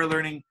our Torah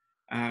learning,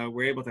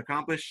 we're able to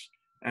accomplish.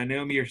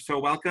 Naomi, you're so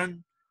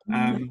welcome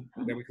that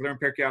we can learn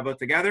Pirkei Avot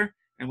together,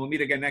 and we'll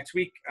meet again next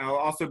week. I'll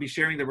also be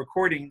sharing the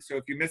recording, so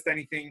if you missed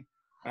anything,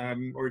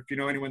 or if you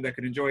know anyone that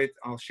could enjoy it,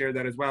 I'll share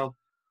that as well.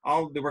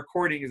 All the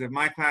recordings of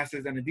my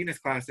classes and Adina's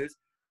classes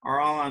are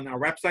all on our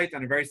website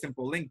on a very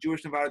simple link,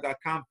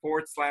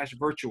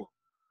 jewishnevada.com/virtual.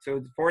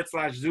 So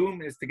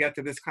 /Zoom is to get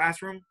to this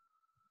classroom,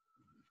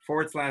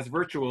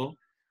 /virtual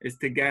is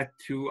to get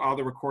to all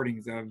the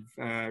recordings of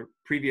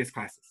previous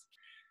classes.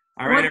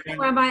 All right,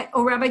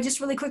 Rabbi, just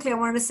really quickly, I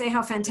wanted to say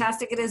how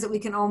fantastic it is that we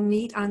can all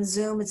meet on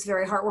Zoom. It's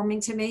very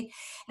heartwarming to me.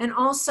 And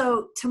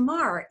also,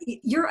 Tamar,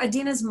 you're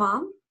Adina's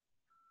mom?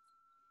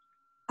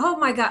 Oh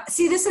my God.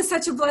 See, this is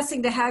such a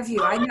blessing to have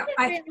you. I didn't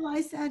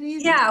realize that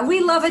either. Yeah, we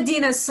love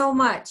Adina so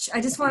much. I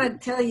just want to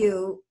tell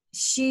you,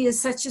 she is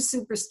such a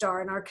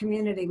superstar in our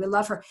community. We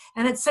love her.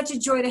 And it's such a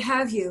joy to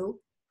have you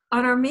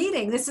on our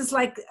meeting. This is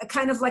like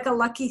kind of like a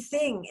lucky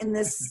thing in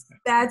this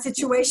bad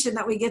situation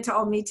that we get to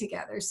all meet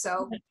together.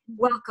 So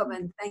welcome,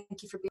 and thank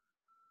you for being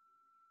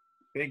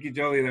here. Thank you,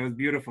 Jolie. That was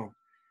beautiful.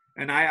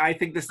 And I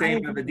think the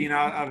same of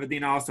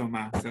Adina also,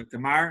 Ma. So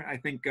Tamar, I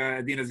think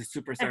Adina's a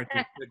superstar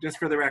too, just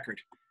for the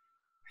record.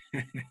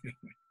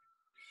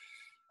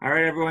 All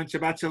right, everyone.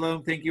 Shabbat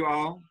Shalom. Thank you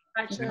all.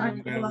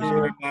 Shabbat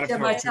Shalom.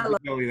 Shabbat Shalom.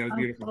 Jolie, that was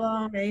beautiful.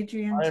 Shalom,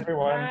 Adrian. Hi,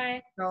 everyone.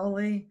 Bye.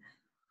 Jolie.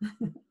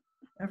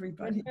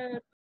 Everybody.